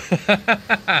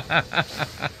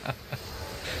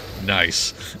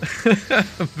 Nice.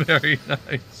 Very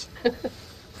nice.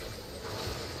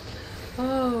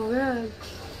 Oh, man.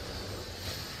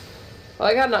 Well,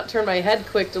 I gotta not turn my head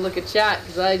quick to look at chat,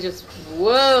 because I just...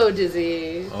 Whoa,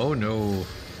 Dizzy. Oh, no.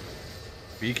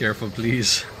 Be careful,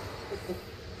 please.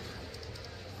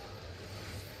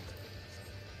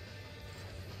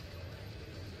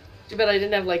 Too bad I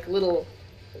didn't have, little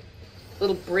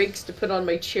brakes to put on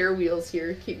my chair wheels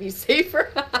here to keep me safer.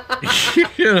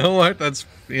 You know what?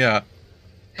 Yeah.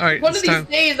 All right, One of these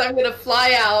days, I'm gonna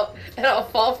fly out, and I'll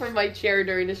fall from my chair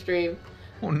during a stream.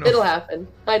 Oh, no. It'll happen.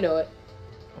 I know it.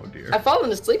 Oh, dear. I've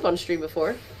fallen asleep on stream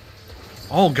before.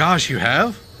 Oh, gosh, you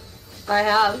have? I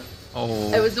have.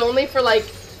 Oh. It was only for,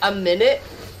 a minute,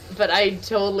 but I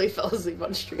totally fell asleep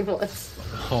on stream once.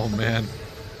 Oh, man.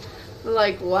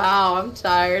 Wow, I'm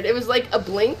tired. It was a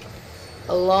blink,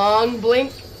 a long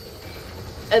blink,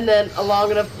 and then a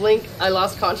long enough blink, I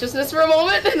lost consciousness for a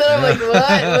moment, and then I'm like, what?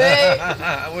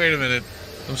 Wait. Wait a minute.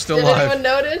 I'm still Did alive. anyone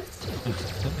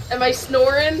notice? Am I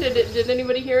snoring? Did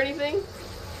anybody hear anything?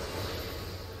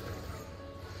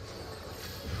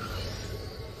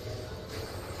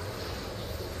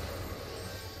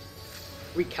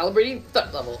 Recalibrating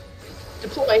threat level.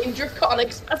 Deploying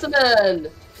draconic specimen.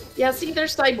 Yeah, see, they're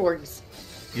cyborgs.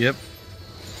 Yep.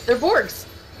 They're Borgs.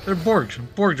 They're Borg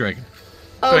Dragon.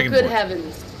 Oh, Dragon good Borg.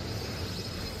 heavens.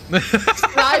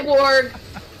 Cyborg,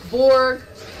 Borg.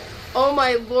 Oh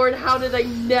my lord, how did I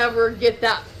never get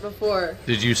that before?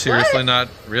 Did you seriously not?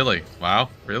 Really? Wow,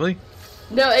 really?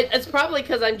 No, it's probably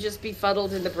because I'm just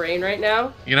befuddled in the brain right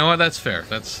now. You know what? That's fair.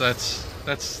 That's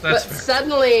But fair.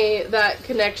 suddenly, that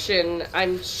connection,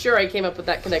 I'm sure I came up with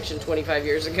that connection 25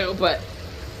 years ago, but...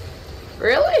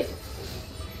 Really?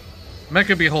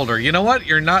 Mecha Beholder. You know what?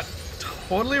 You're not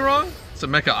totally wrong. It's a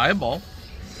Mecha Eyeball.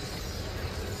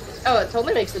 Oh, it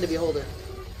totally makes it a beholder.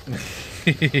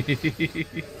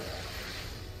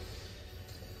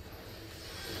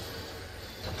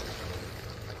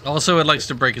 Also, it likes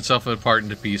to break itself apart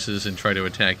into pieces and try to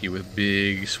attack you with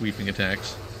big, sweeping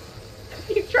attacks.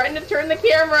 You're trying to turn the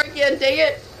camera again, dang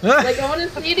it! I want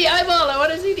to see the eyeball! I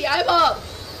want to see the eyeball!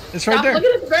 It's right Stop there.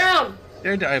 looking at the ground!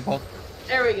 There's the eyeball.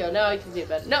 There we go, now I can see it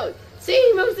better. No, see,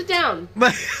 he moves it down!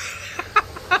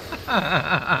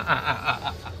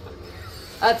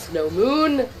 That's no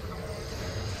moon!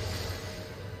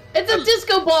 It's a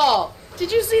disco ball!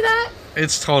 Did you see that?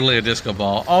 It's totally a disco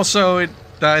ball. Also,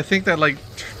 I think that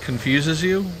confuses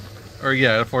you, or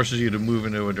yeah, it forces you to move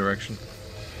into a direction.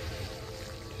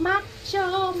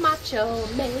 Macho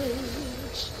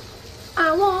mage,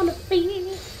 I wanna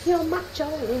be your macho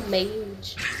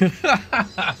mage.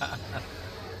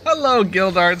 Hello,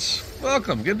 Guildarts.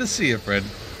 Welcome. Good to see you, Fred.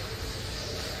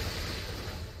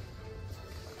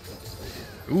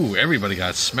 Ooh, everybody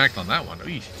got smacked on that one.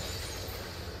 Eesh.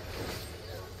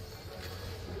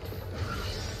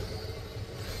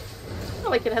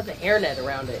 not like it has a hairnet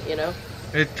around it, you know?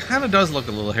 It kind of does look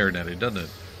a little hairnetty, doesn't it?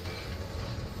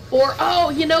 Or, oh,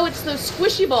 you know, it's those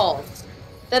squishy balls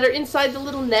that are inside the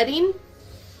little netting.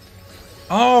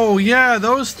 Oh, yeah,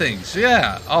 those things.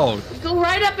 Yeah. Oh. Go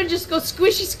right up and just go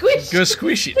squishy squish. Go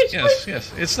squishy. Yes,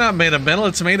 yes. It's not made of metal,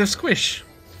 it's made of squish.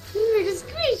 Just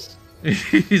squish.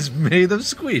 He's made of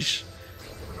squish.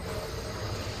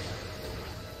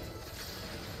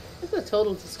 It's a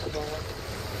total disco ball.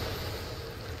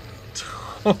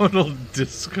 Total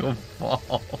disco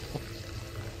ball.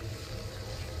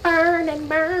 Burning,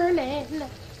 burning.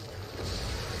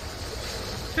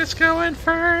 Disco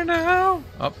Inferno.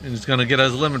 Oh, he's gonna get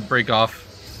his limit break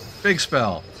off. Big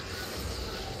spell.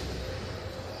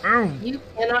 Boom. You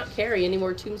cannot carry any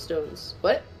more tombstones.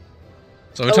 What?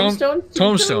 So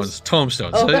Tombstones?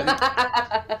 Tombstones.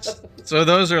 Oh. So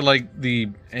those are like the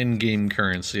end game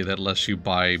currency that lets you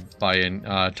buy in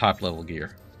top level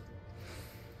gear.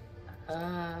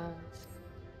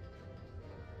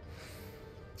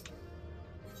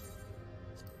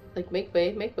 Like make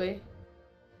way, make way.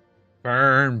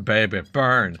 Burn, baby,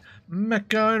 burn.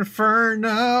 Mecha Inferno.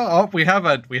 Oh, we have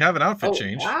an outfit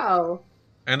change. Wow.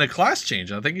 And a class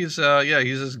change. I think he's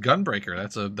he's his gunbreaker.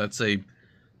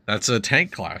 That's a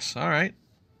tank class. All right.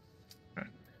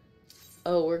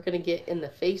 Oh, we're gonna get in the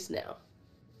face now.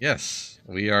 Yes,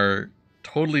 we are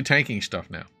totally tanking stuff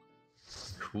now.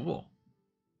 Cool.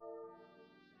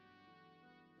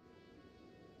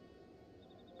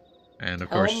 And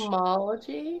of course,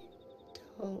 Homology?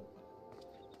 Don't.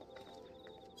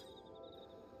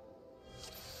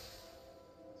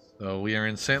 So we are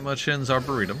in Saint Lachin's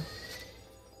Arboretum.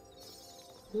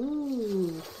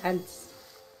 Ooh, pants.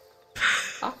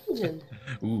 Oxygen.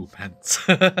 Ooh, pants.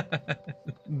 I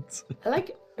like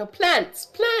it. No, plants.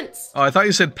 Plants. Oh, I thought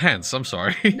you said pants. I'm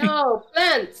sorry. No,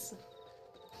 plants.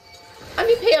 I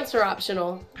mean, pants are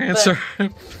optional. Pants are...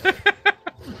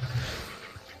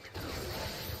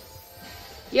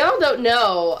 Y'all don't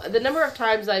know the number of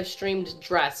times I've streamed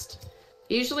dressed.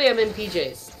 Usually I'm in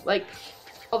PJs. Like,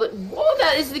 oh,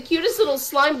 that is the cutest little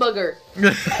slime bugger.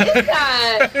 What is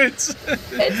that? It's a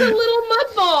little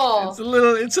mud ball. It's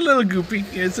a little goopy.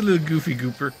 Yeah, it's a little goofy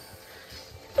gooper.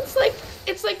 It's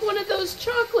like one of those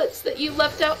chocolates that you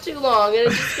left out too long and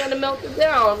it just kind of melted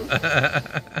down.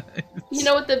 You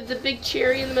know, with the big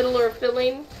cherry in the middle or a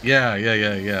filling?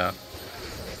 Yeah.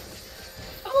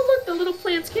 Oh, look, the little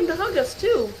plants came to hug us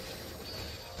too.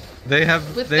 They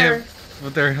have with their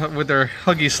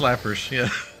huggy slappers. Yeah.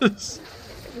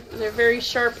 They're very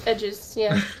sharp edges.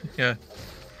 Yeah. Yeah.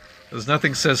 There's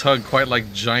nothing says hug quite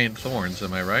like giant thorns.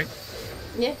 Am I right?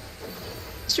 Yeah.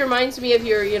 This reminds me of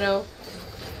your,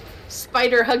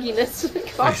 spider hugginess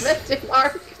comment in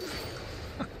Ark.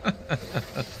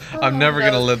 I'm never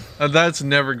gonna live. That's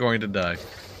never going to die.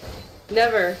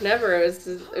 Never.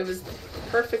 It was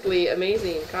perfectly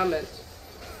amazing comment.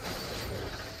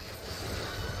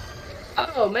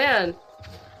 Oh man,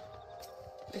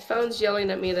 my phone's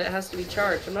yelling at me that it has to be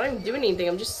charged. I'm not even doing anything.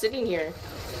 I'm just sitting here.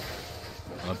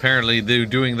 Well, apparently,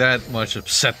 doing that much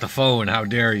upset the phone. How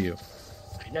dare you?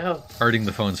 I know. Hurting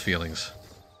the phone's feelings.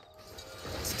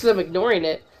 It's because I'm ignoring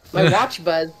it. My watch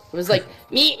buzz was like,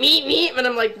 meep, and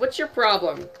I'm like, what's your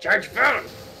problem? Charge your phone.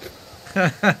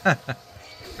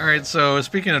 Alright, so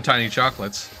speaking of tiny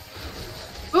chocolates.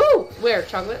 Ooh, where?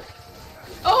 Chocolate?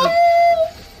 Oh!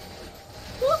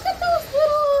 Look at those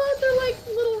they're like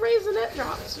little raisinette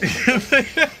drops.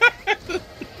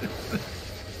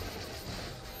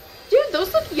 Dude,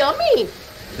 those look yummy.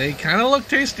 They kind of look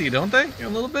tasty, don't they? A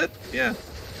little bit? Yeah.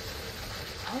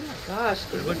 Oh my gosh,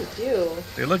 they really do.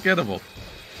 They look edible.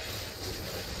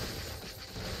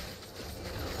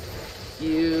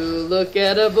 You look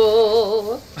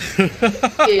edible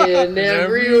in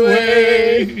every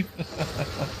way.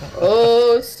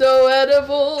 Oh, so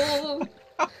edible.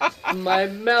 My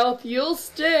mouth, you'll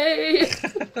stay.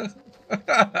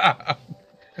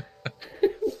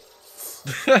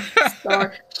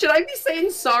 Sorry. Should I be saying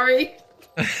sorry?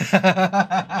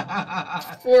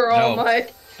 For all my...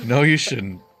 No, you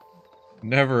shouldn't.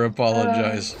 Never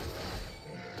apologize.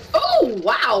 Oh,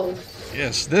 wow.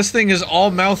 Yes, this thing is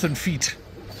all mouth and feet.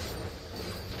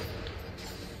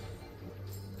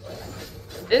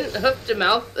 Isn't hoof to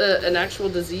mouth an actual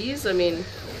disease? I mean...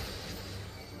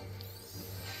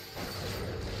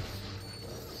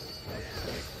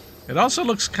 It also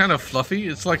looks kind of fluffy.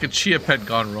 It's like a chia pet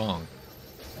gone wrong.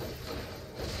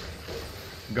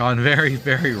 Gone very,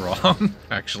 very wrong,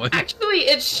 actually. Actually,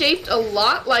 it's shaped a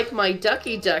lot like my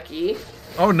ducky.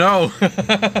 Oh, no.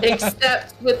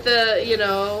 Except with the,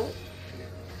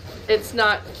 it's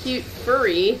not cute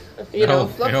furry,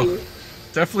 fluffy.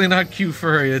 Definitely not cute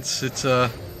furry. It's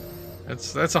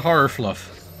That's a horror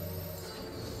fluff.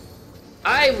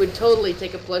 I would totally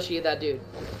take a plushie of that dude.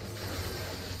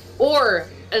 Or,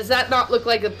 does that not look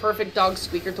like a perfect dog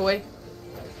squeaker toy?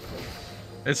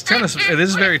 It's tennis. It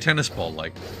is very tennis ball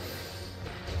like.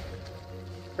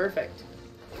 Perfect.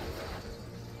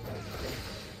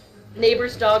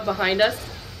 Neighbor's dog behind us.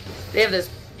 They have this,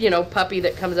 puppy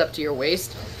that comes up to your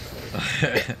waist.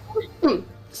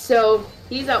 So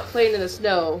he's out playing in the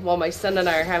snow while my son and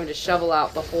I are having to shovel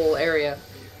out the whole area.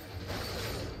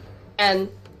 And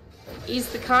he's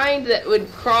the kind that would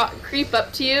creep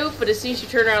up to you, but as soon as you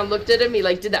turn around and looked at him, he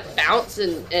did that bounce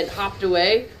and hopped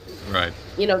away. Right.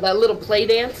 That little play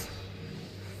dance.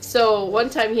 So one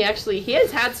time he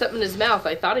has had something in his mouth.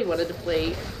 I thought he wanted to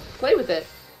play with it,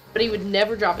 but he would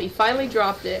never drop it. He finally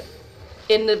dropped it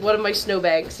in one of my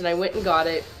snowbags, and I went and got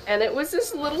it, and it was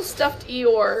this little stuffed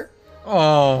Eeyore.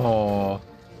 Oh.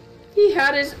 He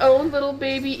had his own little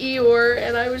baby Eeyore,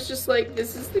 and I was just like,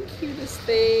 this is the cutest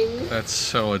thing. That's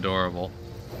so adorable.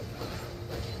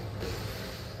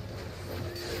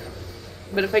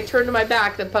 But if I turned to my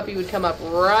back, the puppy would come up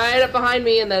right up behind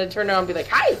me, and then I'd turn around and be like,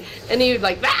 hi! And he would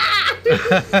ah!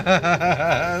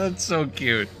 That's so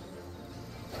cute.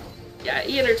 Yeah,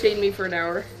 he entertained me for an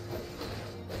hour.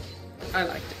 I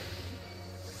liked it.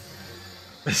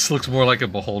 This looks more like a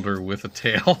beholder with a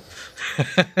tail.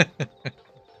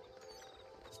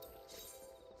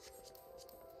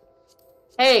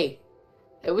 Hey,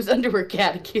 it was Underwear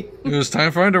Cat again. It was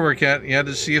time for Underwear Cat. You had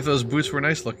to see if those boots were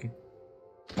nice looking.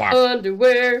 Wow.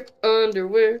 Underwear.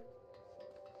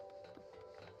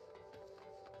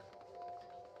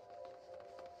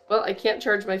 Well, I can't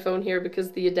charge my phone here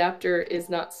because the adapter is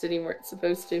not sitting where it's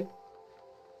supposed to.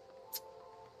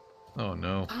 Oh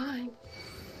no. Hi.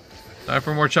 Time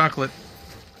for more chocolate.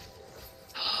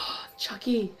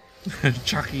 Chucky.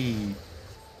 Chucky.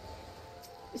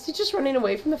 Is he just running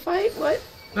away from the fight? What?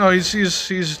 No,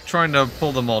 he's trying to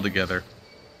pull them all together.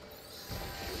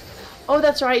 Oh,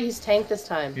 that's right. He's tank this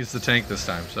time. He's the tank this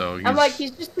time, so I'm like,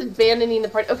 he's just abandoning the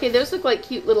party. Okay, those look like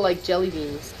cute little, jelly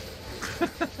beans.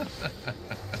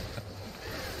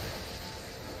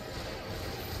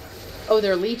 Oh,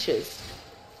 they're leeches.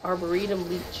 Arboretum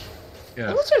leech. Yeah.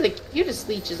 Those are the cutest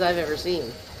leeches I've ever seen.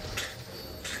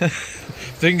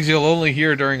 Things you'll only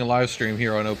hear during a live stream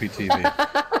here on OPTV.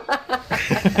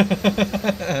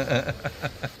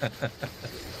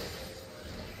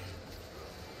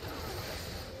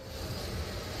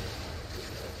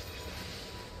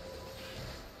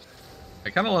 I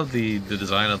kind of love the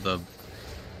design of the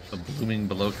blooming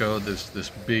Boloco. This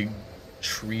big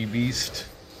tree beast,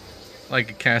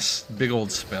 it casts big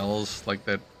old spells like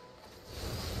that.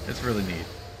 It's really neat.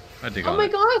 I dig on it. Oh my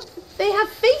gosh, they have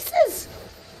faces.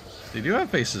 They do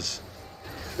have faces.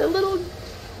 The little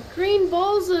green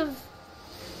balls of...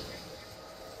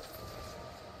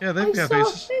 Yeah, they've got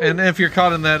faces. And if you're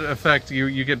caught in that effect,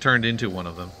 you get turned into one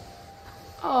of them.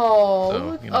 Oh,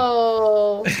 So,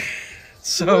 oh.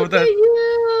 So look at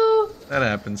you. that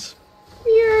happens.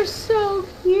 You're so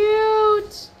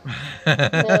cute.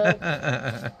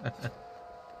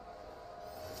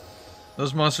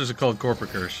 Those monsters are called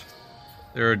Corpicers.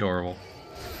 They're adorable.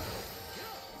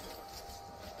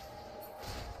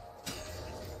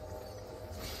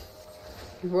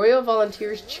 Royal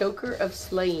Volunteers Choker of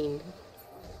Slaying.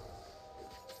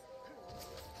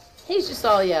 He's just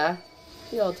all, yeah.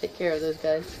 You all take care of those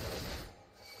guys.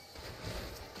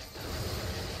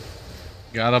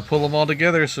 Gotta pull them all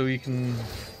together so you can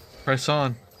press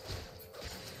on.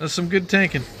 That's some good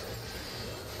tanking.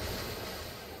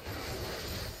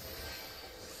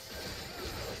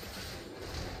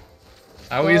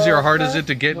 How easy or hard is it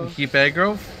to get and keep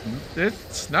aggro?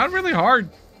 It's not really hard.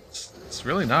 It's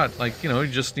really not. You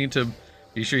just need to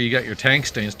be sure you got your tank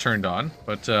stains turned on.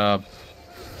 But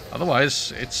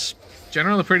otherwise, it's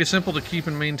generally pretty simple to keep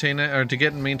and maintain, or to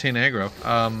get and maintain aggro.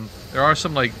 There are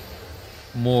some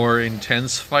more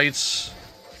intense fights,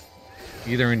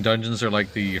 either in dungeons or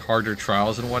the harder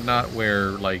trials and whatnot,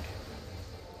 where you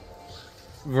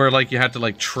have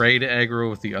to trade aggro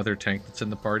with the other tank that's in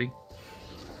the party.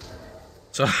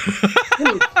 So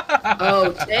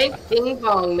Oh, tank ping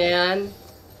pong, man.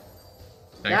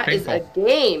 That is a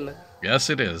game. Yes,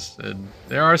 it is. And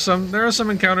there are some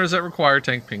encounters that require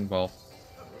tank ping ball.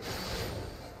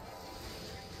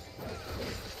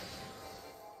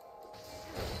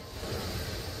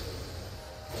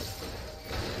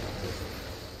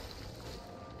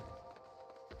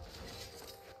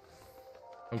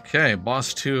 Okay,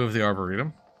 boss 2 of the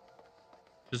Arboretum.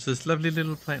 Just this lovely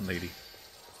little plant lady.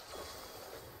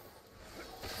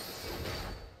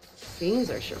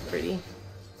 Things are sure pretty.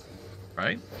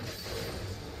 Right?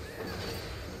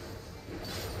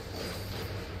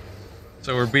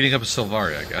 So we're beating up a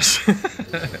Sylvari, I guess.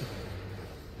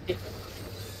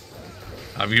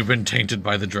 Have you been tainted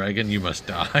by the dragon? You must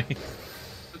die.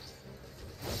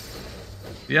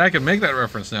 Yeah, I can make that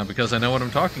reference now because I know what I'm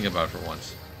talking about for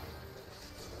once.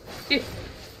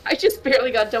 I just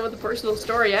barely got done with the personal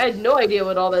story. I had no idea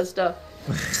what all that stuff.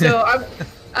 So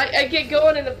I get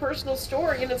going in the personal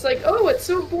story, and it's like, oh, it's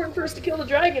so important for us to kill the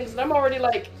dragons, and I'm already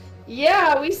like,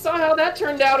 yeah, we saw how that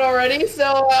turned out already.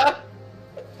 So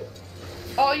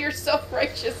all your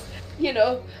self-righteous, you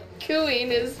know,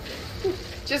 cooing is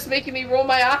just making me roll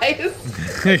my eyes.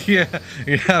 Yeah,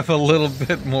 you have a little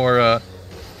bit more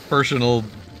personal,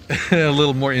 a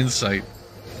little more insight.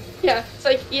 Yeah, it's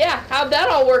like, yeah, how'd that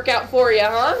all work out for you,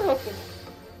 huh?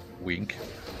 Wink.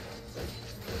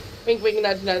 Wink, wink,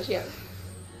 nudge, nudge, yeah.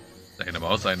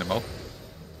 Dynamo, Dynamo.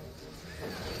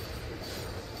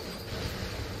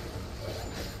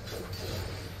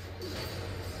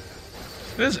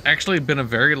 It has actually been a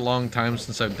very long time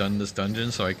since I've done this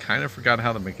dungeon, so I kind of forgot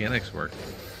how the mechanics work.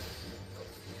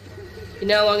 You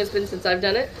know how long it's been since I've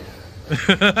done it?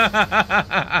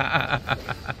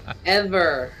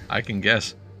 Ever. I can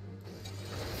guess.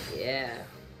 Yeah.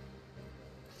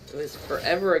 It was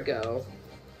forever ago.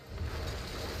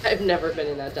 I've never been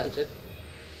in that dungeon.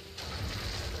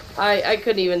 I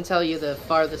couldn't even tell you the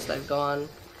farthest I've gone.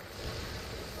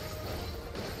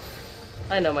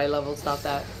 I know my level's not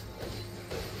that.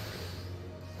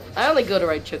 I only go to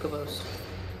ride chocobos.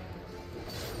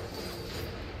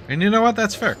 And you know what?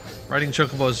 That's fair. Riding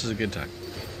chocobos is a good time.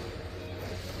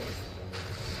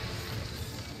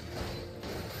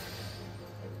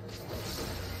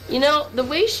 You know, the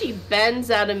way she bends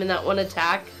at him in that one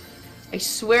attack, I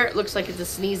swear it looks like it's a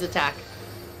sneeze attack.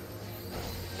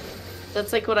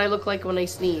 That's like what I look like when I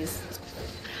sneeze.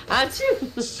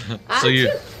 Achoo!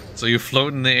 So you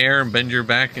float in the air and bend your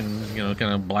back and, you know,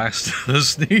 kind of blast the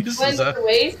sneeze? Bend your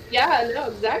waist? Yeah, no,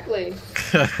 exactly.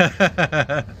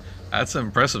 That's some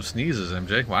impressive sneezes,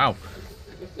 MJ. Wow.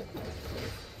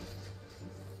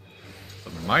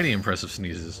 Some mighty impressive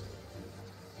sneezes.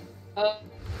 So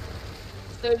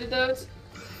did those?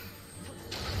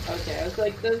 Okay, I was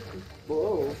like, those.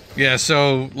 Whoa. Yeah,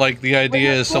 so, like, the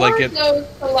idea is to, like, get... goes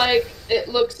to, like, it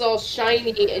looks all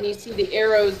shiny and you see the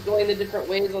arrows going the different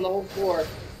ways on the whole floor.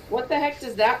 What the heck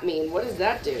does that mean? What does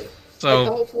that do? So, like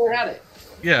the whole floor had it.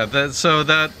 Yeah,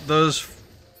 those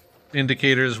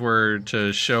indicators were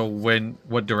to show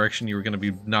what direction you were going to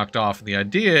be knocked off. And the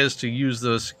idea is to use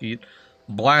those to get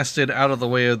blasted out of the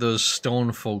way of those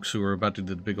stone folks who are about to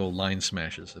do the big old line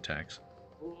smashes attacks.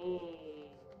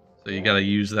 So you got to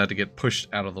use that to get pushed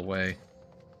out of the way.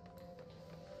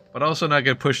 But also not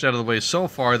get pushed out of the way so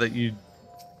far that you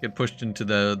get pushed into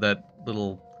that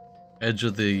little edge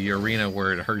of the arena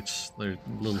where it hurts. They're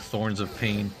little thorns of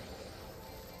pain.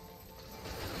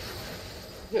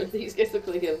 These guys look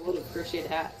like they have little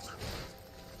crocheted hats.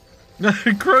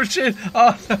 Crochet?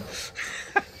 Oh,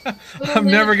 I'm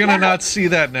never gonna not see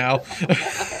that now.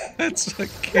 It's I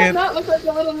can't. Does not look like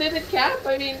a little knitted cap?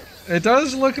 I mean, it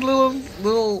does look a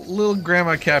little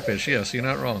grandma capish. Yes, you're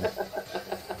not wrong. It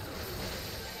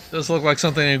does look like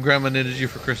something your grandma knitted you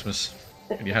for Christmas,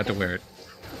 and you had to wear it.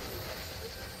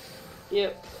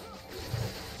 Yep.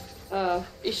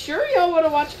 You sure y'all want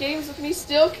to watch games with me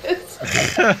still? Cause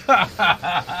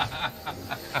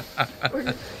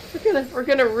we're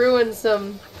gonna ruin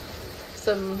some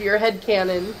of your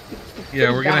headcanon.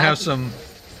 Yeah, we're gonna have some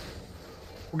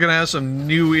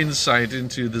new insight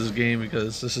into this game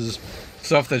because this is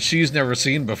stuff that she's never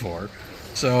seen before.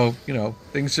 So, you know,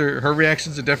 her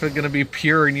reactions are definitely gonna be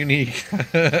pure and unique.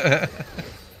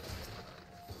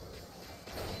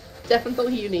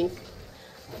 Definitely unique.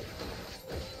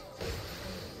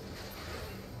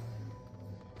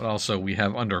 But also we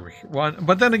have underwear.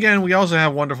 But then again, we also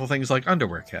have wonderful things like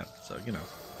Underwear Cat. So, you know.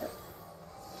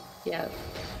 Yeah.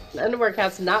 The Underwear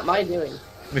Cat's not my doing.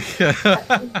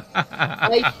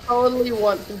 I totally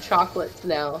want some chocolates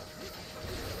now.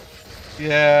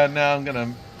 Yeah, now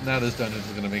this dungeon is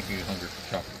gonna make me hungry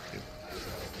for chocolate too.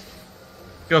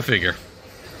 Go figure.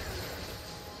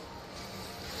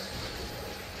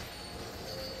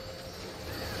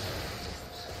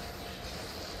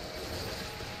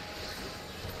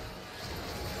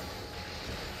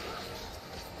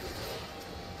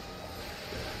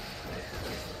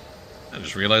 I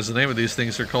just realized the name of these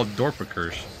things are called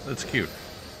Dorpikers. That's cute.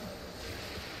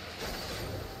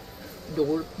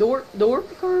 Dorp.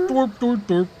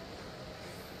 Dorp.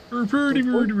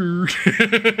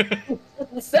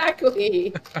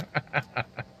 Exactly.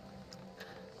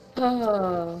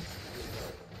 Oh.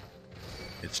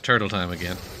 It's turtle time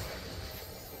again.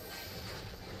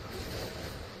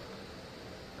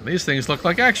 And these things look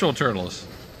like actual turtles.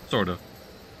 Sort of.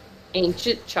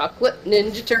 Ancient chocolate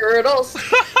ninja turtles.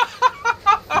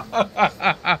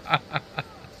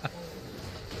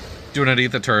 Do not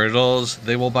eat the turtles.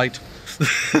 They will bite.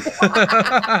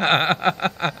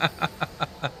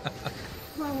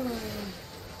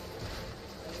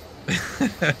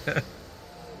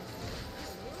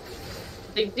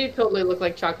 They do totally look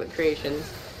like chocolate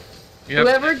creations. Yep.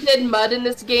 Whoever did mud in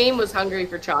this game was hungry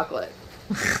for chocolate.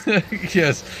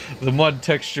 Yes, the mud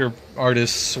texture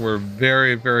artists were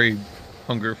very, very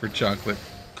hungry for chocolate.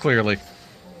 Clearly.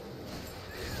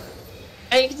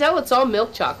 And you can tell it's all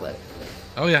milk chocolate.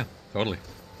 Oh yeah, totally.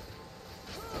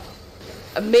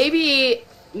 Maybe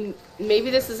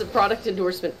this is a product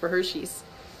endorsement for Hershey's.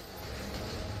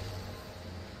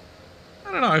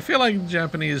 I don't know. I feel like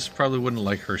Japanese probably wouldn't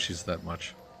like Hershey's that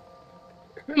much.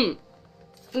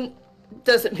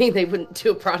 Doesn't mean they wouldn't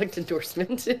do a product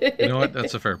endorsement. You know what?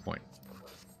 That's a fair point.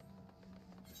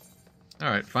 All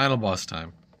right, final boss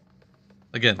time.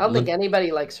 Again, I don't think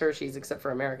anybody likes Hershey's except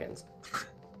for Americans.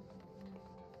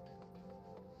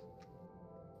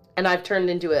 And I've turned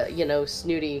into a,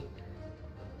 snooty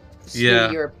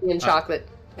European chocolate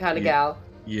kind of gal.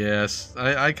 Yes,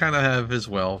 I kind of have as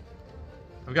well.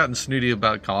 I've gotten snooty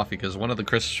about coffee because one of the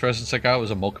Christmas presents I got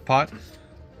was a mocha pot,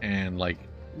 and like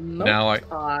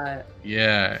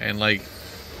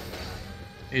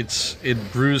it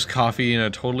brews coffee in a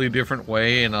totally different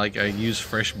way, and like I use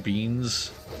fresh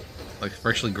beans, like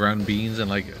freshly ground beans, and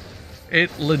like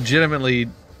it legitimately,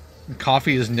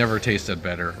 coffee has never tasted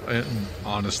better.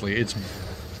 Honestly,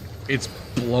 it's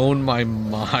blown my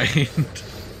mind.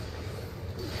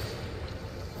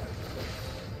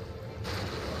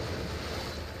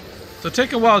 So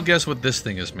take a wild guess what this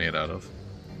thing is made out of.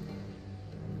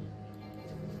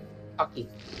 Chalky.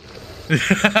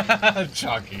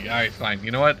 Chalky. Alright, fine.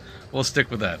 You know what? We'll stick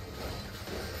with that.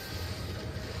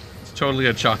 It's totally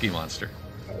a chalky monster.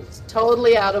 It's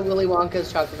totally out of Willy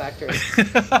Wonka's Chocolate Factory.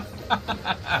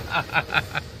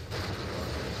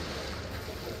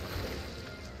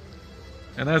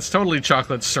 And that's totally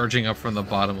chocolate surging up from the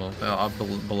bottom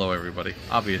of below everybody,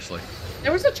 obviously.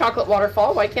 There was a chocolate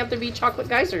waterfall. Why can't there be chocolate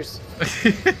geysers?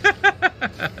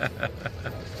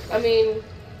 I mean,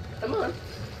 come on.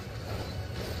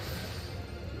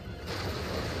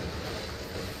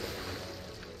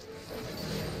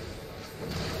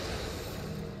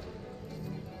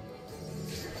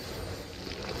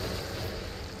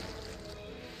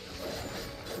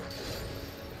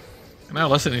 Now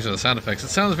listening to the sound effects, it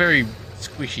sounds very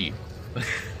squishy.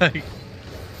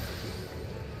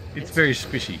 It's very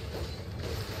squishy.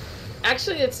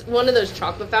 Actually, it's one of those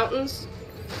chocolate fountains.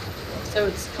 So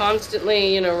it's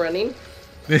constantly, running.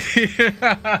 We're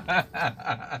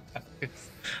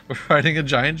fighting a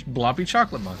giant bloppy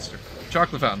chocolate monster.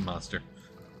 Chocolate fountain monster.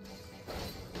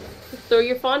 Throw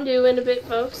your fondue in a bit,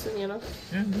 folks, and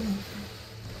Yeah.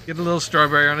 Get a little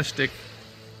strawberry on a stick.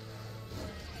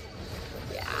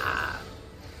 Yeah.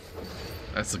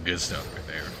 That's the good stuff right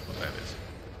there. What that is.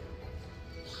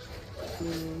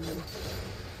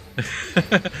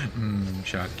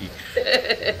 Chalky.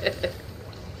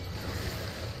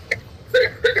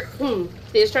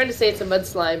 He was trying to say it's a mud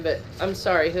slime, but I'm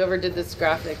sorry, whoever did this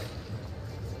graphic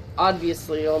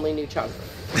obviously only knew chocolate.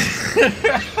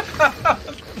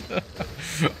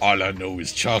 All I know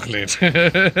is chocolate.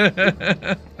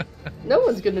 No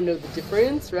one's gonna know the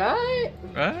difference, right?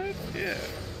 Right? Yeah.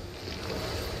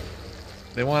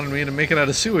 They wanted me to make it out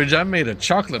of sewage. I made a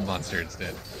chocolate monster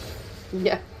instead.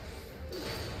 Yeah.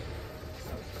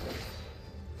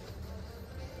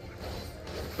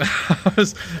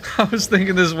 I was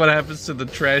thinking this is what happens to the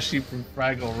trash heap from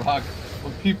Fraggle Rock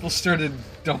when people started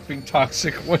dumping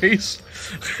toxic waste.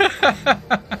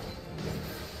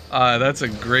 That's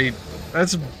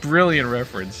a brilliant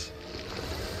reference.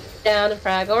 Down to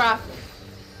Fraggle Rock.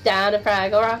 Down to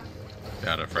Fraggle Rock.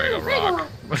 Down to Fraggle Rock.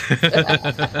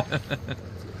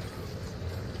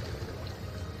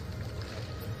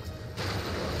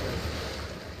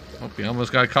 Hope he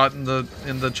almost got caught in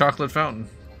the chocolate fountain.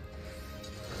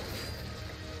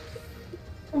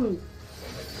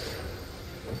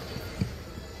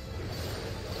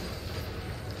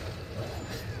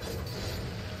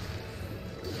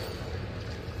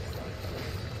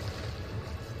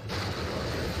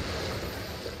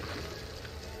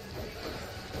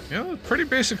 Yeah, pretty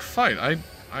basic fight. I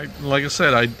like I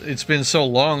said, it's been so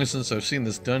long since I've seen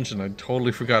this dungeon, I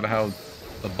totally forgot how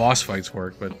the boss fights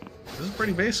work, but this is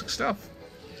pretty basic stuff.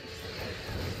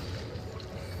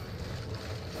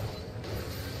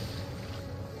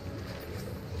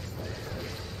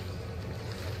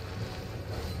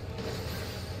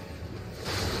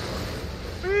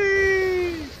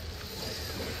 Whee!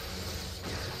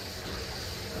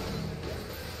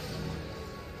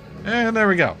 And there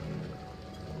we go.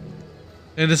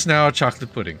 And it's now a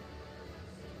chocolate pudding.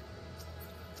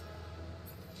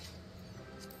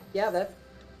 Yeah,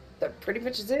 that pretty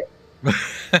much is it.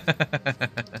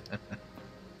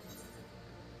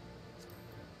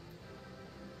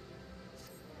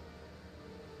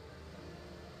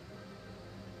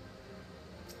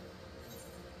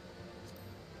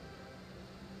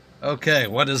 Okay,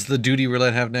 what does the duty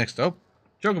roulette have next? Oh,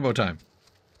 Chocobo time.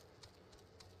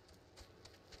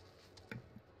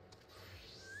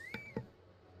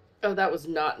 Oh, that was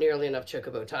not nearly enough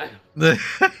Chocobo time.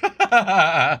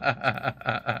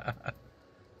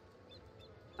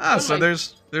 So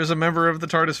there's a member of the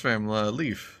TARDIS family,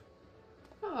 Leaf.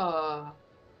 Ah.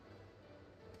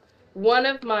 One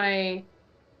of my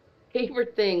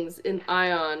favorite things in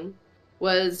Ion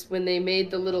was when they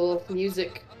made the little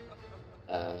music.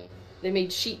 They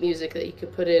made sheet music that you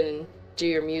could put in and do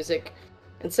your music,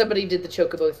 and somebody did the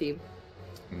Chocobo theme.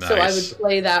 Nice. So I would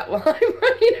play that while I'm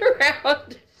running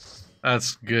around.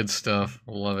 That's good stuff.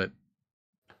 Love it.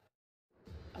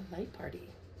 A light party,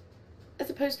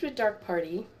 as opposed to a dark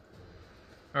party.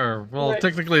 Or, well, Right.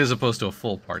 technically as opposed to a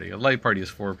full party. A light party is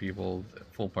 4 people, a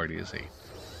full party is 8.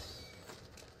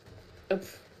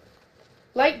 Oof.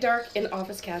 Light, dark, and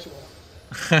office casual.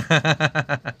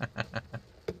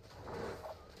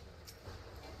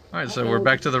 Alright, so we're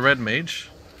back to the red mage.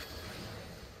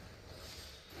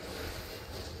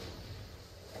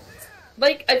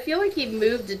 Like, I feel like he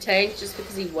moved the tank just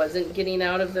because he wasn't getting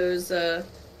out of those,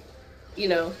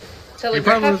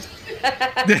 telegraphs.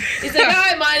 He's like,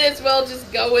 I might as well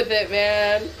just go with it,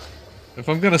 man. If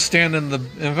I'm gonna stand in the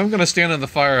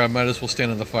fire, I might as well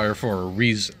stand in the fire for a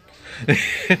reason.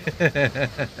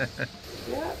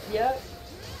 Yep.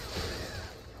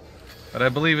 But I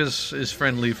believe his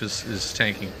friend Leaf is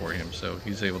tanking for him, so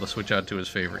he's able to switch out to his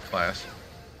favorite class.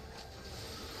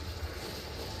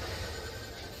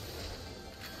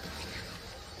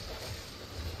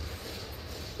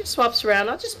 He swaps around.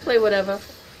 I'll just play whatever.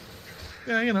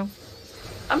 Yeah, you know,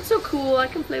 I'm so cool. I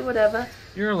can play whatever.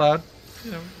 you're allowed.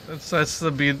 You know,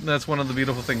 that's one of the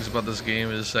beautiful things about this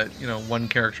game is that, you know, one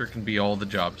character can be all the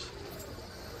jobs.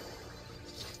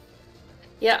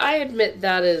 Yeah, I admit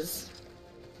that is...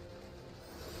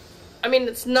 I mean,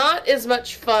 it's not as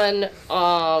much fun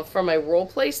from a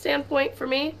roleplay standpoint for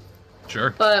me.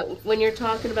 Sure. But when you're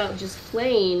talking about just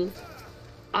playing,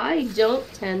 I don't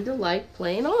tend to like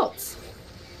playing alts.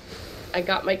 I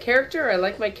got my character, I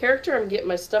like my character, I'm getting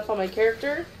my stuff on my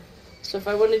character. So if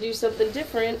I want to do something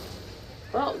different,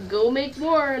 well, go make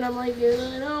more. And I'm like,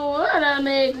 I don't want to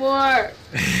make more.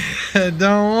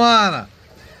 Don't wanna.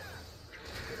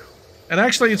 And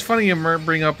actually, it's funny you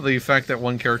bring up the fact that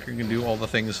one character can do all the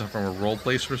things from a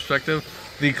roleplay perspective.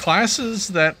 The classes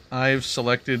that I've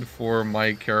selected for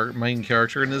my main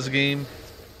character in this game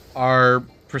are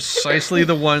precisely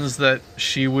the ones that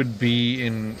she would be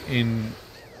in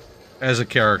as a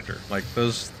character. Like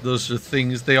those are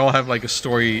things. They all have like a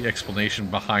story explanation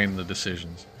behind the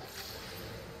decisions.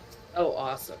 Oh,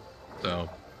 awesome. So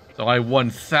I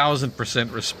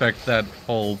 1000% respect that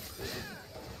whole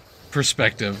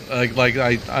perspective.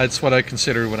 That's what I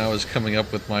considered when I was coming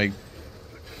up with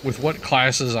what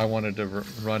classes I wanted to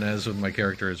run as with my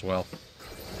character as well.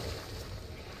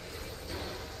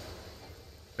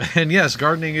 And yes,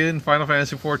 gardening in Final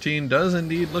Fantasy XIV does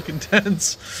indeed look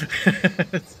intense.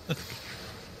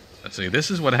 Let's see,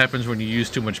 this is what happens when you use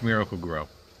too much Miracle Grow.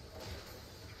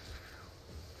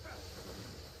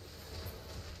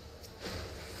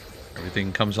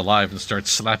 Everything comes alive and starts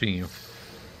slapping you.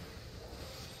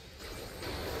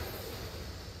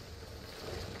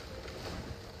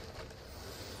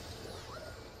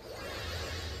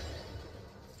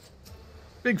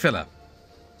 Big fella.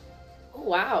 Oh,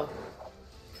 wow.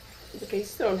 Okay,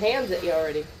 he's throwing hands at you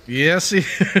already. Yes, he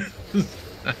is.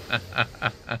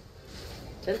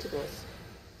 Tentacles.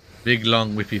 Big,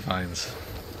 long, whippy vines.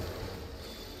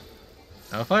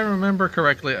 Now, if I remember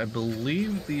correctly, I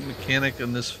believe the mechanic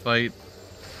in this fight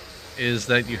is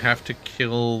that you have to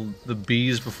kill the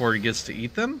bees before he gets to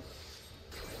eat them.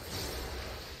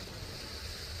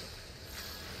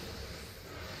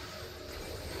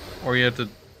 Or you have to...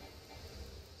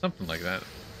 something like that.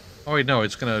 Oh wait, no,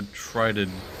 it's gonna try to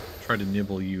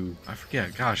nibble you. I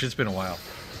forget. Gosh, it's been a while.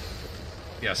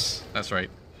 Yes, that's right.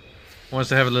 He wants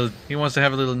to have a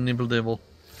little nibble dibble.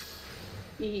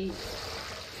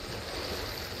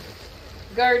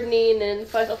 Gardening in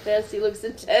Final Fantasy looks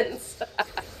intense.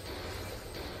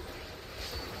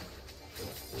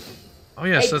 Oh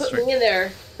yes, hey, that's put right. me in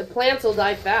there. The plants will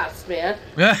die fast, man.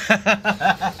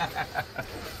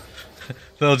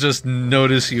 They'll just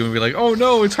notice you and be like, "Oh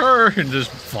no, it's her," and just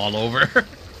fall over.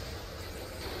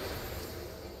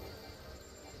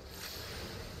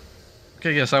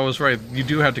 Okay, yes, I was right. You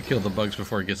do have to kill the bugs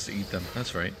before it gets to eat them.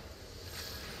 That's right.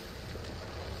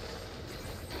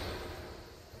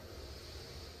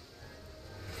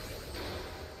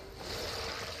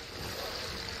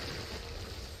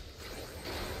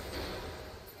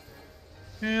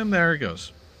 And there it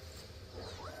goes.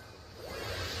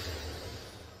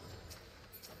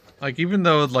 Like, even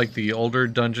though, like, the older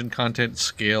dungeon content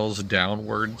scales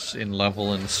downwards in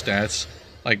level and stats,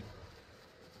 like,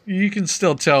 you can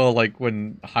still tell, like,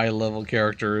 when high-level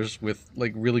characters with,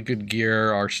 like, really good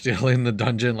gear are still in the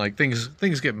dungeon, like, things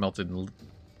get melted in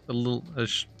a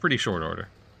pretty short order.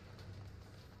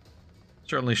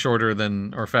 Certainly shorter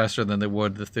than, or faster than they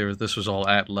would if this was all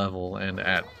at level and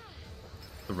at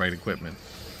the right equipment.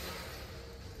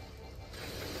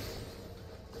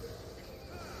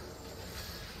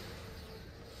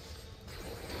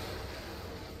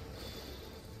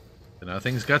 So now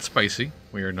things got spicy.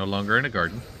 We are no longer in a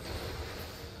garden.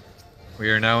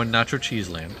 We are now in Nacho Cheese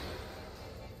Land.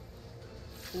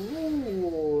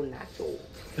 Ooh, nacho.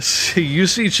 See, you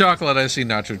see chocolate, I see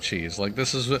nacho cheese. Like,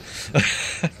 this is...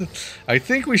 I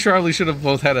think we probably should have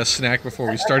both had a snack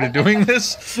before we started doing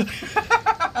this.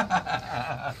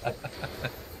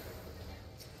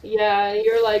 Yeah,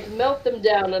 you're like, melt them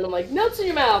down, and I'm like, melts in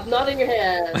your mouth, not in your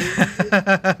hand.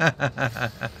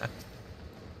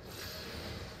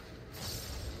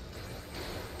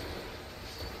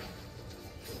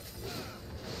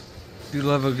 Do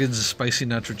love a good spicy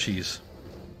nacho cheese.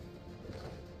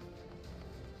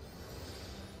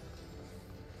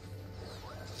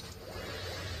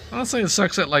 Honestly, it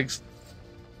sucks that like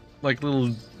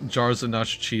little jars of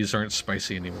nacho cheese aren't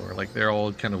spicy anymore. Like, they're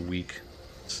all kind of weak.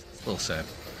 It's a little sad.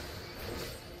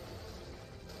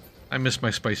 I miss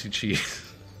my spicy cheese.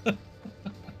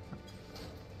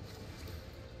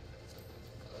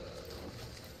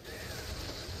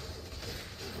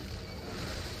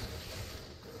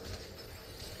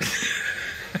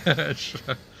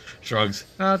 Shrugs.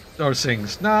 Or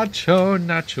sings,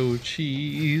 nacho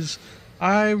cheese.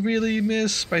 I really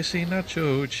miss spicy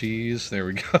nacho cheese. There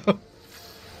we go.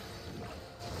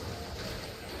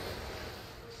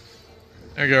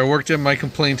 There you go. I worked in my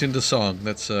complaint into song.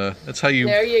 That's how you.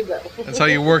 There you go. That's how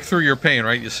you work through your pain,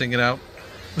 right? You sing it out.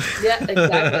 Yeah,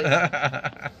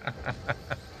 exactly.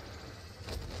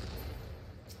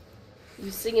 You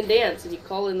sing and dance, and you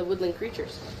call in the woodland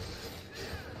creatures.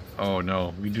 Oh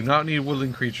no, we do not need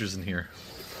woodland creatures in here.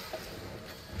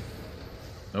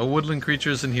 No woodland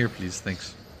creatures in here, please.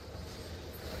 Thanks.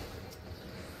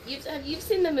 Have you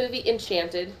seen the movie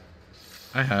Enchanted?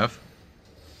 I have.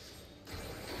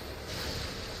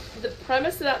 The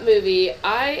premise of that movie,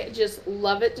 I just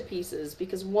love it to pieces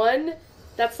because one,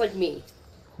 that's like me.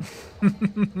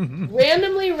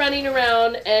 Randomly running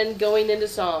around and going into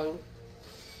song.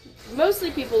 Mostly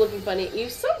people looking funny at you,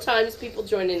 sometimes people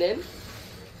joining in.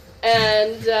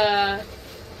 And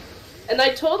I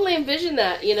totally envision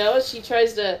that, you know, she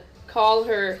tries to call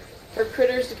her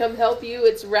critters to come help you.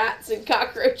 It's rats and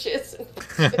cockroaches.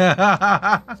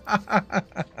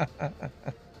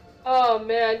 Oh,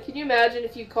 man. Can you imagine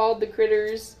if you called the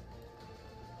critters?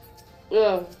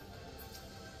 Ugh.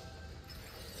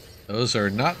 Those are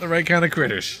not the right kind of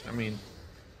critters. I mean,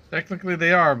 technically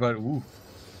they are, but ooh.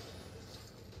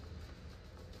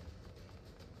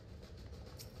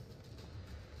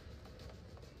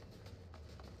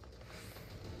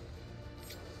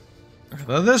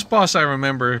 Now, this boss I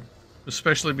remember,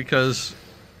 especially because,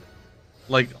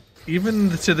 like, even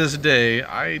to this day,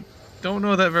 I don't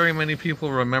know that very many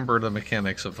people remember the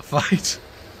mechanics of the fight.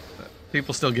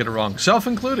 People still get it wrong,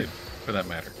 self-included, for that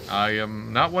matter. I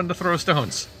am not one to throw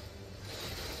stones.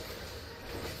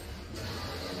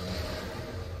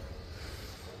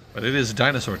 But it is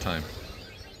dinosaur time.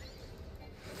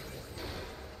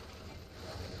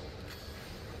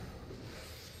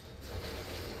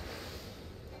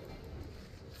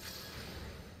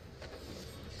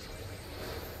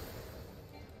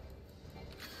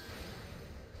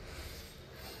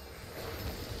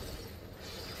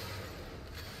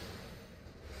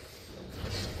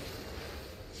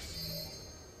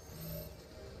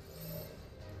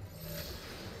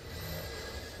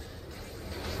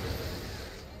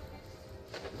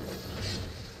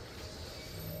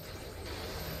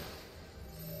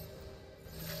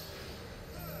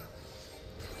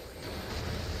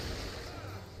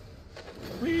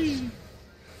 Whee!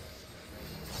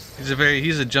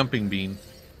 He's a jumping bean,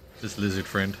 this lizard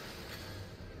friend.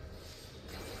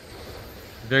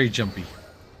 Very jumpy.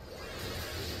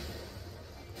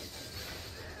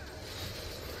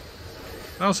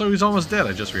 Oh, so he's almost dead,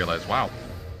 I just realized. Wow.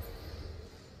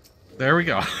 There we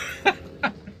go.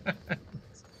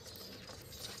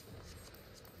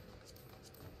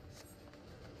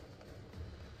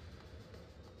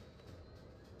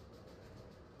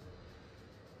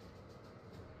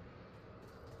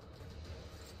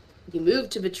 You move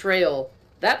to betrayal.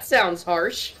 That sounds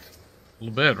harsh. A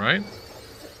little bit, right?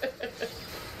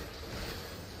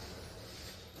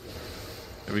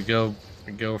 There we go.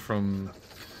 We go from...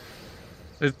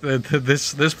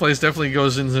 This place definitely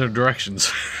goes in the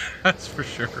directions. That's for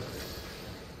sure.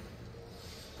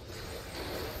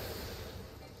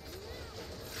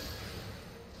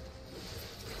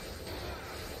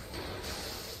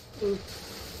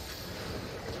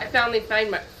 I finally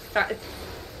find my...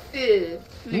 Ooh.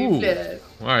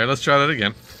 Alright, let's try that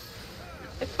again.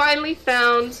 I finally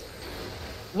found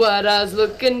what I was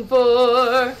looking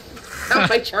for. Found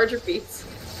my charger piece.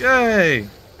 Yay!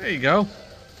 There you go.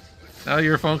 Now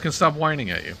your phone can stop whining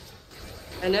at you.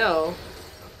 I know.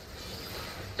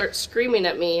 Start screaming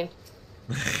at me.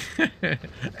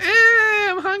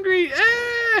 I'm hungry!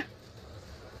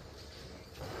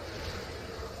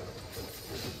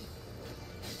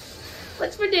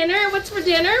 What's for dinner? What's for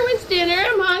dinner? When's dinner?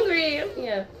 I'm hungry.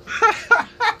 Yeah.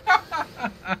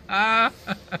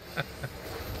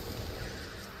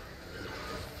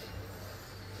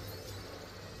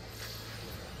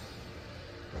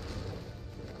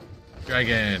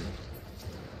 Dragon.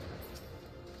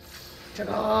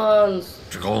 Dragons.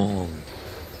 Dragon.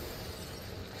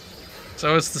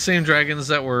 So it's the same dragons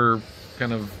that were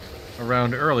kind of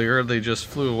around earlier. They just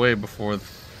flew away before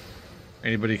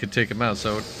anybody could take them out.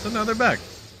 So now they're back.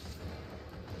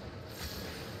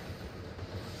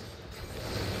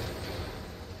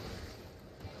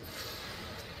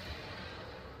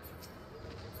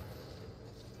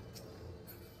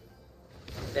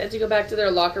 They had to go back to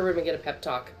their locker room and get a pep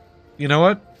talk. You know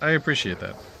what? I appreciate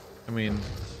that. I mean,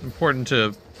 it's important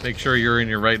to make sure you're in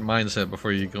your right mindset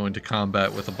before you go into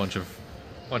combat with a bunch of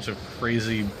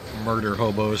crazy murder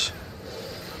hobos.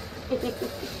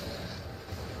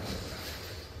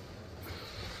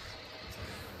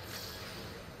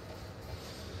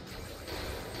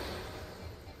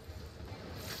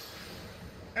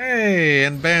 Hey,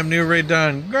 and bam, new raid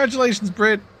done. Congratulations,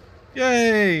 Brit!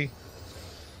 Yay!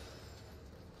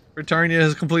 Britannia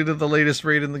has completed the latest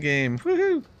raid in the game.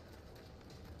 Woohoo!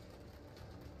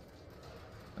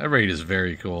 That raid is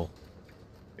very cool.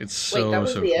 It's so Wait, that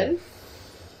was so the cool. end?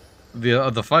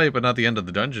 The fight, but not the end of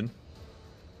the dungeon.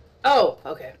 Oh,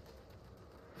 okay.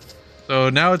 So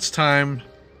now it's time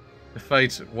to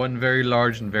fight one very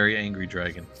large and very angry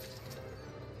dragon.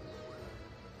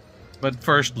 But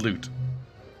first, loot.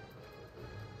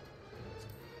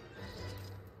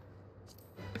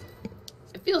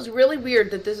 It feels really weird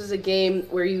that this is a game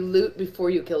where you loot before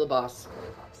you kill a boss.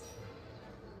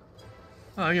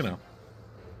 Oh, you know.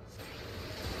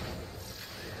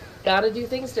 Gotta do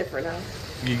things different, huh?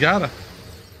 You gotta.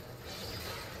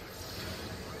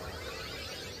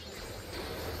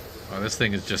 Oh, this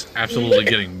thing is just absolutely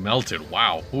getting melted.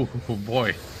 Wow. Ooh,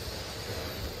 boy.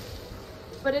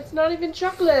 But it's not even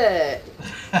chocolate.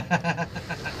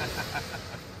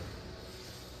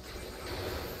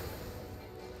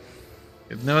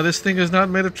 No, this thing is not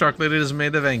made of chocolate. It is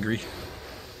made of angry.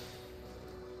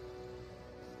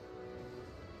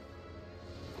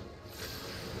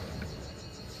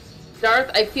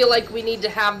 Darth, I feel like we need to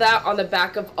have that on the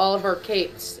back of all of our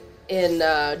capes in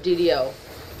DDO.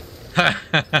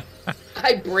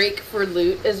 I break for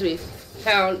loot as we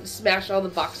smash all the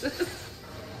boxes.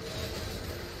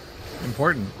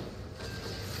 Important.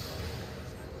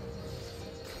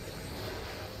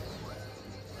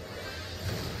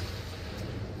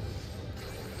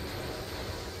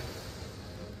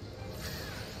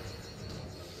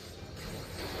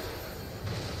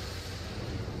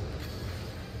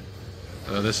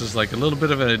 So this is like a little bit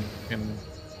of a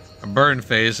burn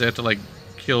phase. They have to like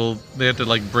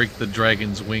break the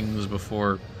dragon's wings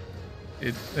before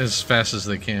it as fast as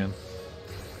they can.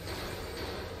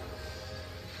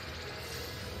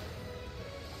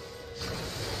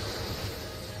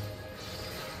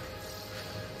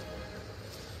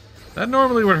 That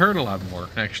normally would hurt a lot more,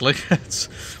 actually. It's,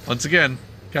 once again,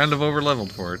 kind of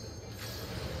over-leveled for it.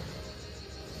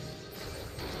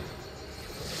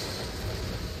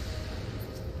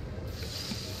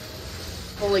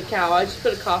 Holy cow, I just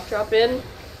put a cough drop in,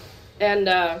 and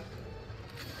the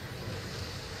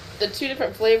two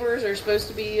different flavors are supposed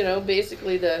to be, you know,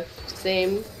 basically the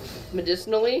same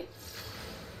medicinally.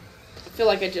 I feel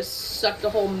like I just sucked a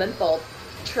whole menthol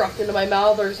truck into my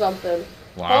mouth or something.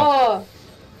 Wow. Oh,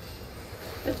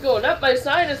 it's going up my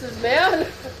sinuses, man.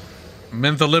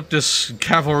 Mentholyptus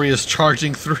cavalry is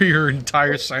charging through your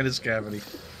entire sinus cavity.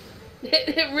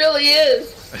 It really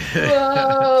is.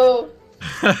 Whoa.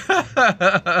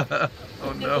 Oh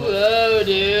no. Whoa,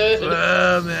 dude.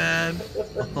 Whoa, man.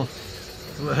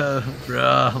 Whoa,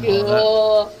 bro.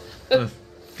 Cool.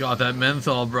 God, that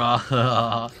menthol, brah.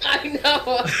 I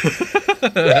know.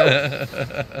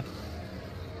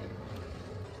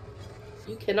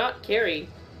 You cannot carry.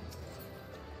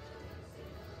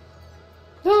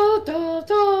 Da, da,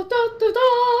 da, da, da,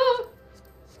 da.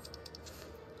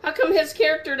 How come his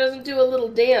character doesn't do a little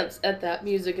dance at that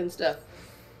music and stuff?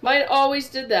 Mine always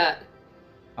did that.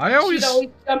 She'd always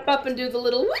jump up and do the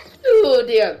little woo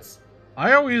dance.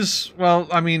 Well,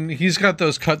 I mean, he's got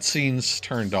those cutscenes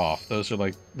turned off. Those are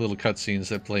like little cutscenes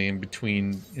that play in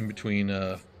between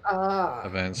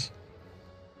events.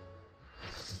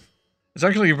 It's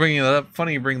actually you're bringing that up.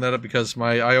 Funny you bring that up because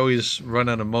I always run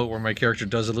on a mode where my character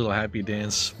does a little happy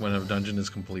dance when a dungeon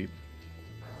is complete.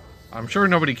 I'm sure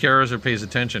nobody cares or pays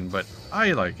attention, but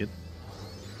I like it.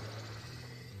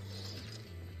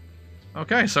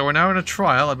 Okay, so we're now in a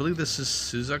trial. I believe this is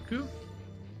Suzaku.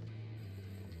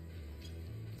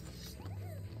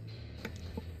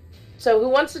 So who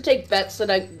wants to take bets that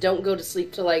I don't go to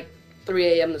sleep till like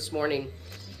 3 a.m. this morning?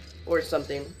 Or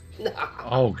something.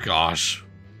 Oh gosh.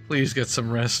 Please get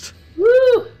some rest.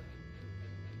 Woo!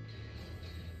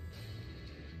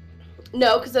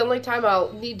 No, because the only time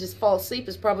I'll need to fall asleep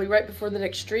is probably right before the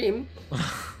next stream. No.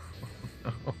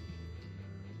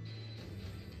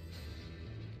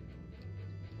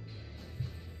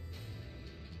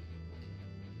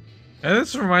 And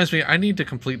this reminds me, I need to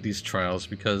complete these trials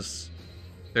because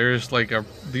there's like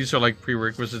these are like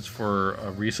prerequisites for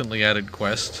a recently added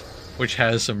quest, which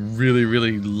has some really,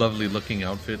 really lovely looking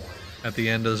outfit at the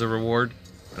end as a reward,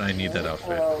 and I need that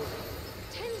outfit.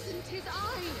 Tenzin, 'tis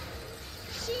I.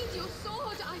 Sheathe your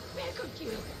sword, I beg of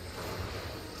you.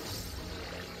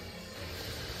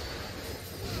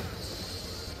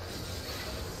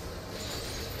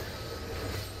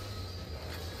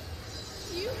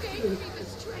 You gave me the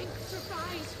strength to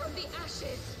rise from the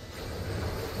ashes.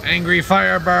 Angry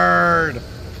Firebird!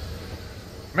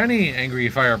 Many angry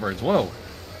Firebirds. Whoa.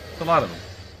 That's a lot of them.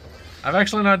 I've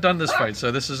actually not done this fight, so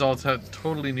this is all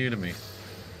totally new to me.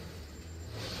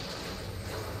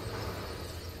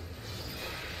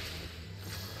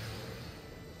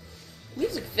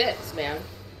 Music fits, man.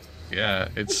 Yeah,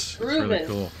 it's really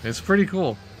cool. It's pretty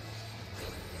cool.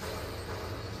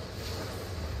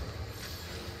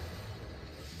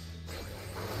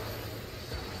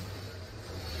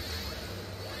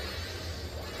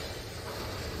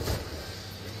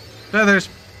 Feathers!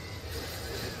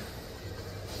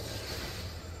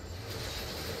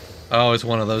 Oh, it's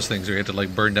one of those things where you have to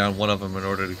like burn down one of them in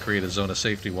order to create a zone of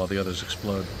safety while the others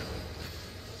explode.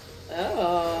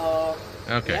 Oh.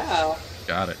 Okay. Yeah.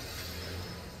 Got it.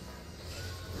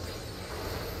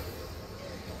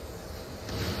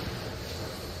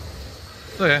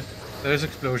 So yeah, there's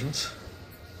explosions.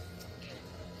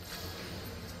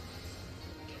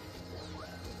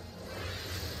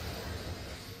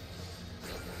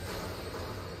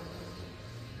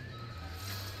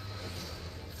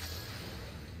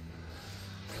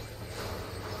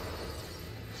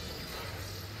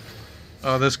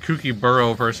 Oh, this kooky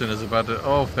burrow person is about to...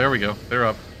 Oh, there we go. They're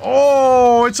up.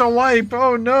 Oh, it's a wipe!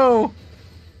 Oh, no!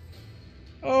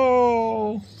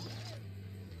 Oh!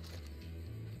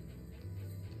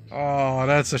 Oh,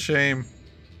 that's a shame.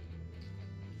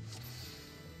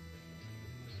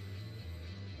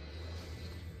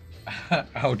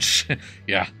 Ouch.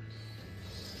 Yeah.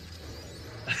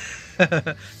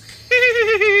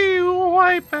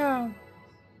 Wipe out!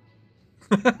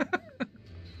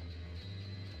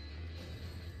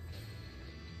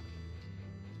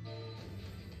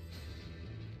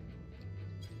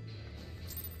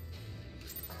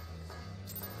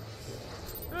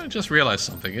 I just realized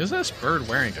something. Is this bird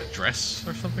wearing a dress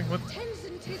or something? What?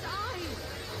 Tenzin, 'tis I.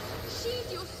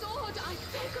 Sheathe your sword, I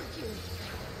beg of you.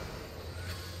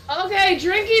 Okay,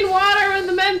 drinking water with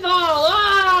the menthol.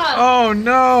 Ah! Oh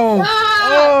no! Ah!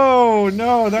 Oh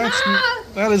no! Ah!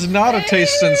 That is not a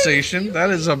taste sensation. That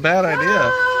is a bad idea.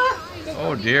 Ah!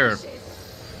 Oh dear.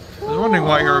 I was wondering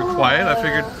why you were quiet. I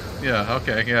figured. Yeah.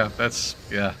 Okay. Yeah. That's.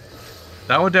 Yeah.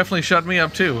 That would definitely shut me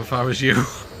up too if I was you.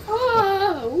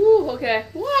 Ah! Ooh, okay.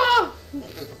 Whoa!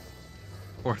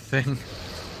 Poor thing.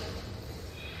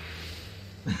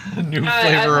 A new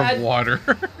flavor of water.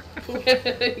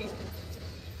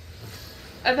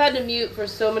 I've had to mute for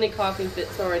so many coughing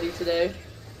fits already today.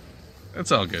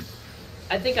 It's all good.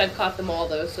 I think I've caught them all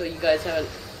though, so you guys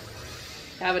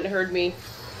haven't heard me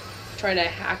trying to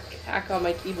hack on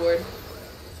my keyboard.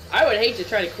 I would hate to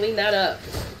try to clean that up.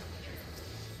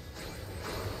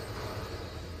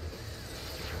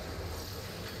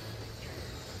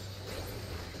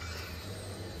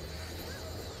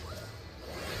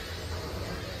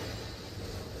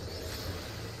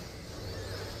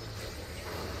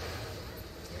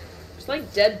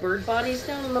 like dead bird bodies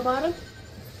down on the bottom.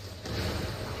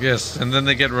 Yes, and then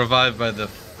they get revived by the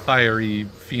fiery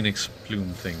phoenix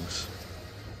plume things.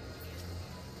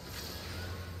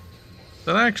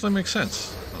 That actually makes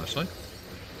sense, honestly.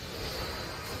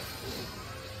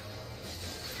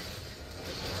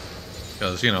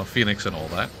 Because, you know, Phoenix and all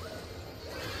that.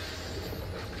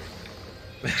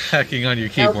 Hacking on your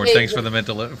keyboard. Okay. Thanks for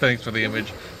the thanks for the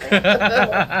image.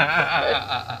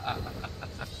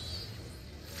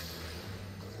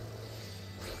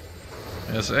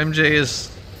 Yes,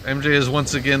 MJ is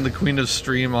once again the queen of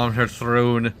stream on her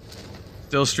throne,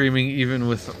 still streaming even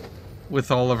with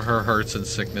all of her hurts and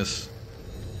sickness.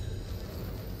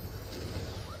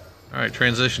 All right,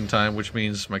 transition time, which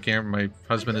means my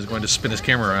husband is going to spin his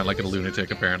camera around like a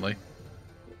lunatic, apparently.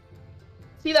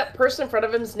 See that person in front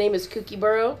of him? His name is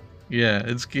Kookaburra. Yeah,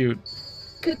 it's cute.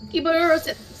 Kookaburra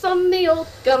sits on the old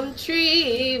gum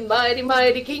tree, mighty,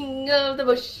 mighty king of the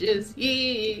bushes.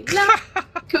 He laugh,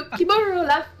 Kookaburra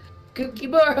laugh,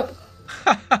 Kookaburra.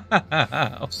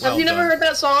 Have you never heard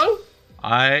that song?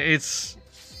 It's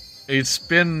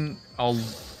been a...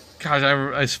 Gosh,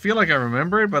 I feel like I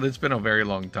remember it, but it's been a very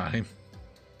long time.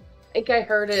 I think I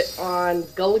heard it on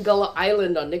Gullah Gullah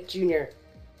Island on Nick Jr.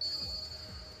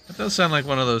 It does sound like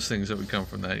one of those things that would come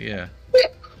from that, yeah.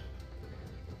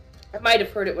 I might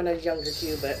have heard it when I was younger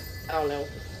too, but I don't know.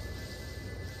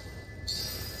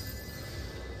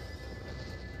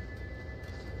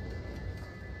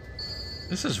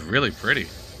 This is really pretty.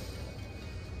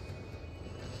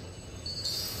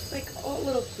 Like all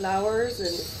little flowers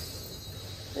and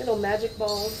little magic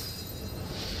balls.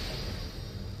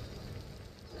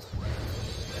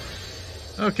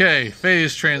 Okay,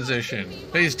 phase transition.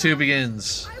 Phase 2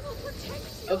 begins. I will protect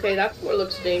you. Okay, that floor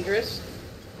looks dangerous.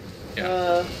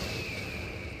 Yeah.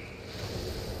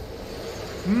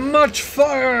 Much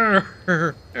fire!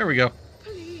 There we go.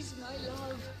 Please, my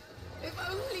love. If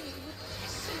only you would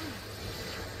listen.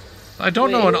 I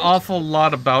don't know an Wait. awful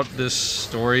lot about this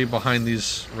story behind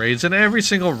these raids, and every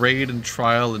single raid and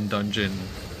trial and dungeon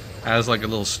has like a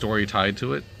little story tied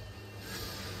to it.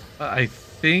 I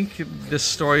think this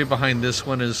story behind this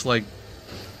one is like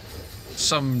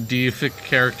some deific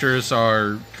characters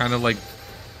are kind of like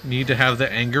need to have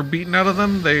the anger beaten out of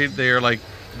them. They are like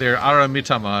their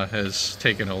Aramitama has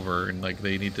taken over, and like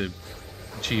they need to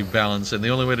achieve balance, and the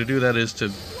only way to do that is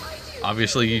to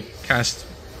obviously cast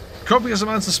copious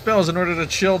amounts of spells in order to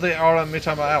chill the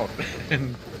Aramitama out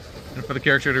and for the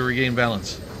character to regain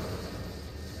balance.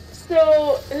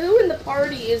 So, who in the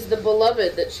party is the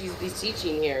beloved that she's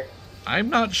beseeching here? I'm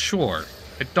not sure.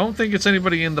 I don't think it's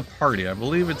anybody in the party. I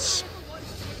believe it's... I want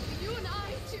you and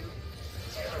I to...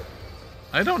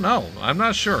 I don't know. I'm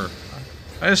not sure.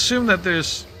 I assume that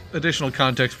there's additional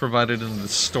context provided in the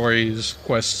story's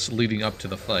quests leading up to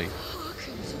the fight.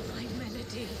 Hearken to my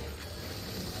melody.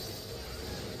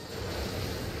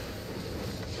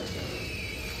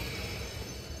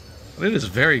 It is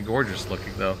very gorgeous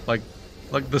looking, though. Like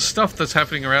the stuff that's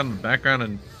happening around in the background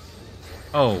and...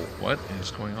 Oh, what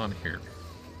is going on here?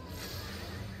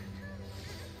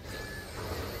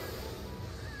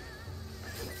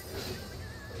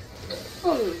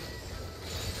 Hmm.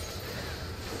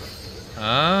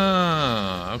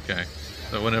 Ah, okay.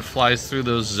 So when it flies through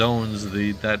those zones,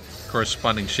 that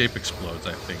corresponding shape explodes,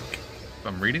 I think. If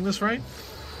I'm reading this right?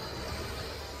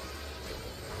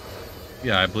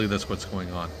 Yeah, I believe that's what's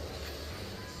going on.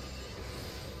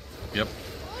 Yep.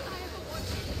 All I ever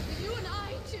wanted was for you and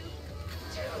I to...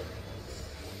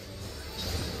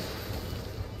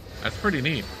 That's pretty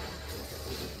neat.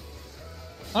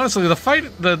 Honestly, the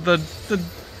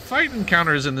fight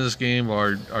encounters in this game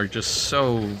are just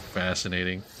so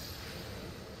fascinating.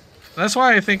 That's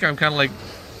why I think I'm kind of like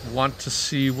want to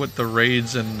see what the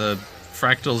raids and the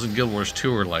fractals in Guild Wars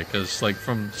 2 are like, because like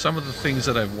from some of the things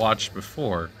that I've watched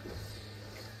before,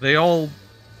 they all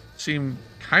seem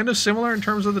kind of similar in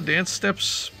terms of the dance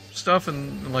steps stuff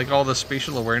and like all the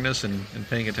spatial awareness and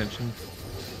paying attention.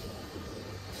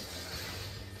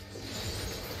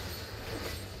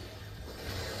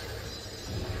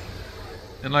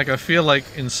 And like I feel like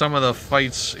in some of the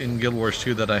fights in Guild Wars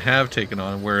 2 that I have taken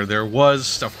on where there was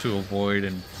stuff to avoid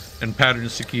and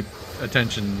patterns to keep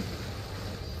attention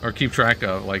or keep track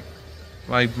of, like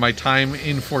my time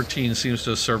in 14 seems to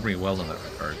have served me well in that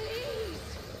regard.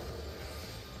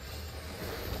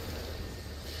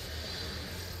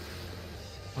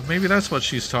 Well, maybe that's what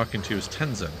she's talking to is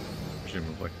Tenzin,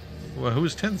 presumably. Well,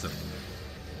 who's Tenzin?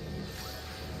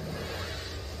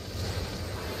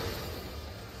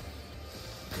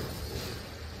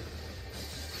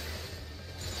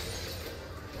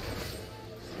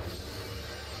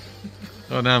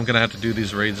 Oh, now I'm gonna have to do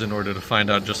these raids in order to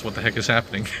find out just what the heck is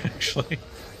happening, actually.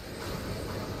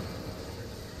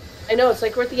 I know, it's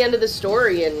like we're at the end of the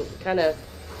story and kind of...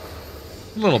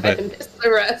 A little bit. Missed the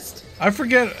rest. I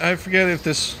forget if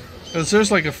this... Because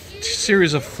there's like a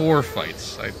series of 4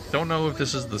 fights. I don't know if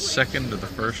this is the second or the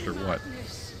first or what.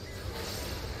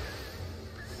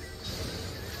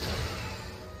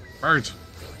 Birds.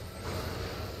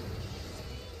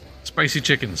 Spicy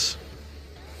chickens.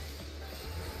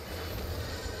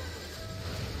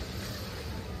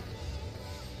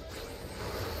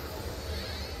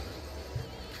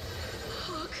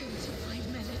 Hearken to my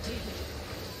melody.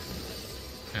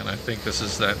 And I think this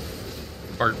is that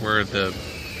part where the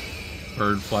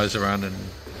bird flies around and...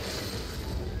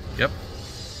 Yep.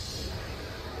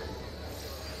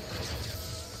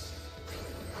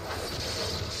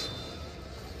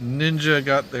 Ninja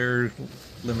got their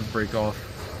limit break off.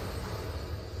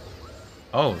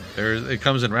 Oh, it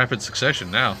comes in rapid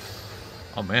succession now.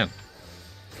 Oh man.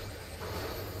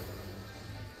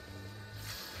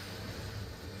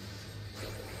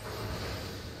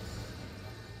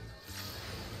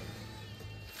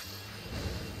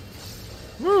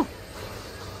 Woo!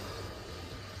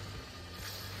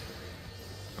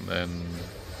 And then...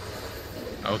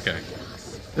 Okay.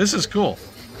 This is cool.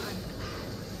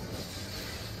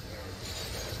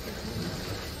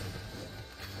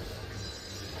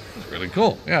 That's really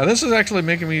cool. Yeah, this is actually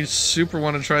making me super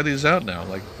want to try these out now.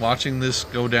 Like, watching this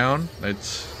go down,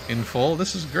 it's in full,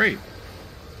 this is great.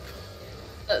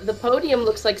 The podium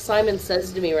looks like Simon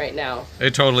Says to me right now.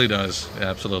 It totally does.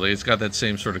 Absolutely. It's got that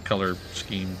same sort of color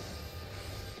scheme.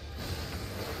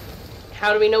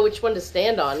 How do we know which one to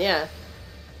stand on? Yeah.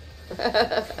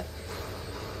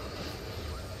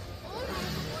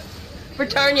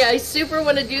 Britannia, I super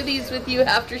want to do these with you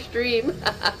after stream.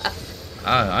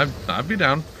 I'd be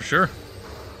down, for sure.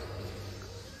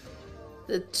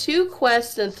 The 2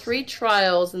 quests and 3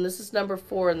 trials, and this is number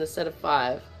 4 in the set of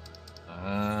 5.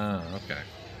 Ah, okay.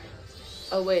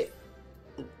 Oh, wait.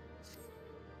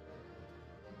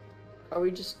 Are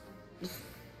we just...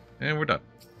 And we're done.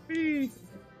 Whee!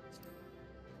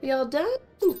 We all done?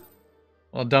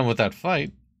 Well, done with that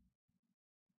fight.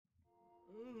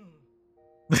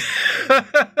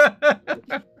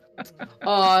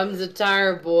 Oh, I'm the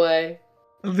tired boy.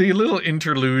 The little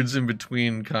interludes in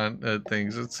between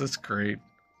things, it's great.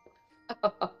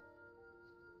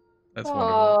 That's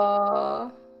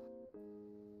wonderful.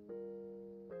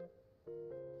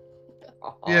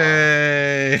 Aww.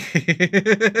 Yay!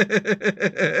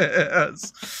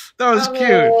 Yes. That was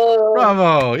cute.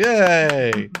 Bravo!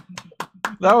 Yay!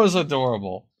 That was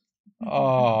adorable.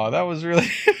 Oh, that was really...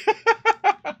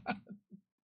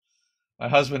 My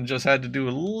husband just had to do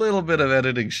a little bit of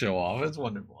editing show off. It's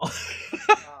wonderful.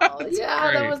 Oh,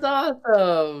 yeah, great. that was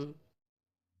awesome.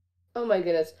 Oh my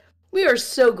goodness. We are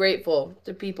so grateful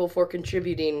to people for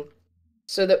contributing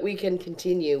so that we can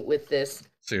continue with this.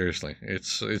 Seriously,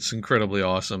 it's incredibly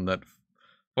awesome that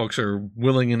folks are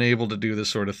willing and able to do this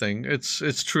sort of thing.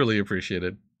 It's truly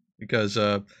appreciated because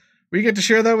we get to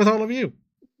share that with all of you.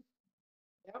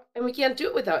 Yep. And we can't do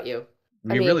it without you.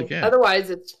 We really can't. Otherwise,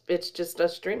 it's just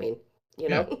us streaming. You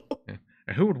know? Yeah.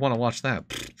 And who would want to watch that?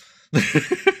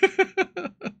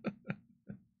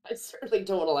 I certainly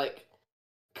don't want to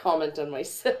comment on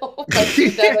myself. I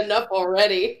do that enough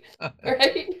already,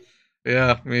 right?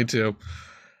 Yeah, me too.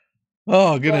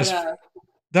 Oh goodness, But,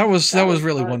 that was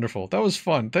really fun. wonderful. That was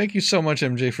fun. Thank you so much,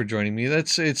 MJ, for joining me.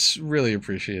 It's really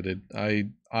appreciated.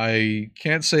 I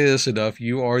can't say this enough.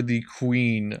 You are the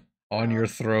queen on your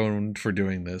throne for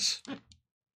doing this.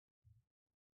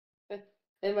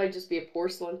 It might just be a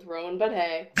porcelain throne, but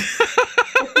hey.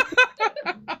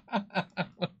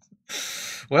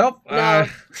 Well, no,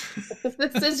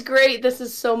 this is great. This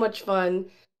is so much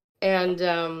fun, and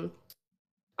I'm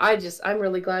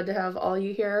really glad to have all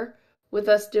you here with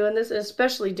us doing this, and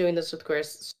especially doing this with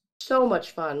Chris. So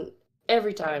much fun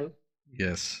every time.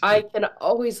 Yes. I can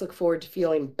always look forward to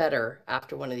feeling better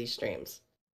after one of these streams.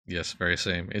 Yes, very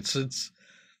same. It's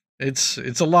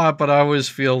a lot, but I always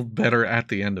feel better at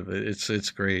the end of it.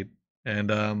 It's great.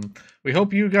 And we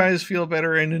hope you guys feel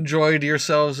better and enjoyed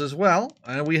yourselves as well.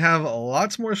 And we have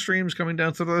lots more streams coming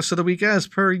down through the rest of the week as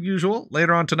per usual.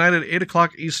 Later on tonight at 8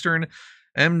 o'clock Eastern,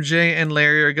 MJ and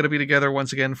Larry are going to be together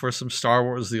once again for some Star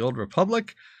Wars The Old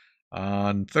Republic.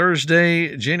 On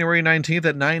Thursday, January 19th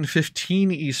at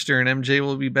 9:15 Eastern, MJ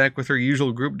will be back with her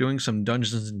usual group doing some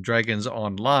Dungeons & Dragons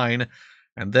online.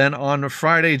 And then on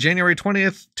Friday, January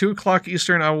 20th, 2 o'clock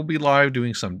Eastern, I will be live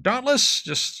doing some Dauntless,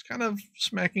 just kind of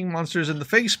smacking monsters in the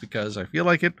face because I feel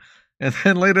like it, And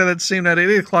then later that same night at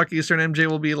 8 o'clock Eastern, MJ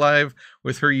will be live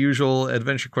with her usual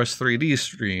Adventure Quest 3D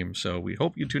stream. So we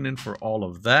hope you tune in for all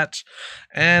of that.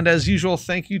 And as usual,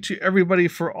 thank you to everybody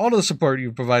for all the support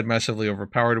you provide Massively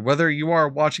Overpowered, whether you are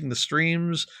watching the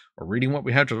streams or reading what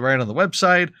we have to write on the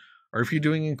website, or if you're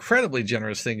doing incredibly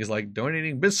generous things like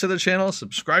donating bits to the channel,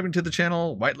 subscribing to the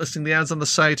channel, whitelisting the ads on the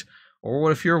site, or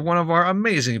what if you're one of our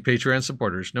amazing Patreon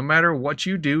supporters. No matter what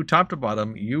you do, top to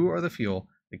bottom, you are the fuel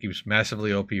that keeps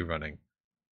Massively OP running.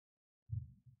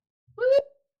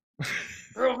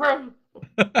 Chugga,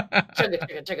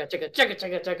 chugga, chugga, chugga, chugga,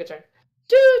 chugga, chugga, chugga.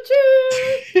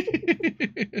 Choo-choo!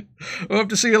 We'll hope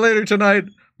to see you later tonight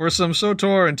for some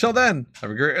SWTOR. Until then,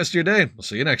 have a great rest of your day. We'll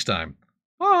see you next time.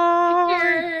 Bye!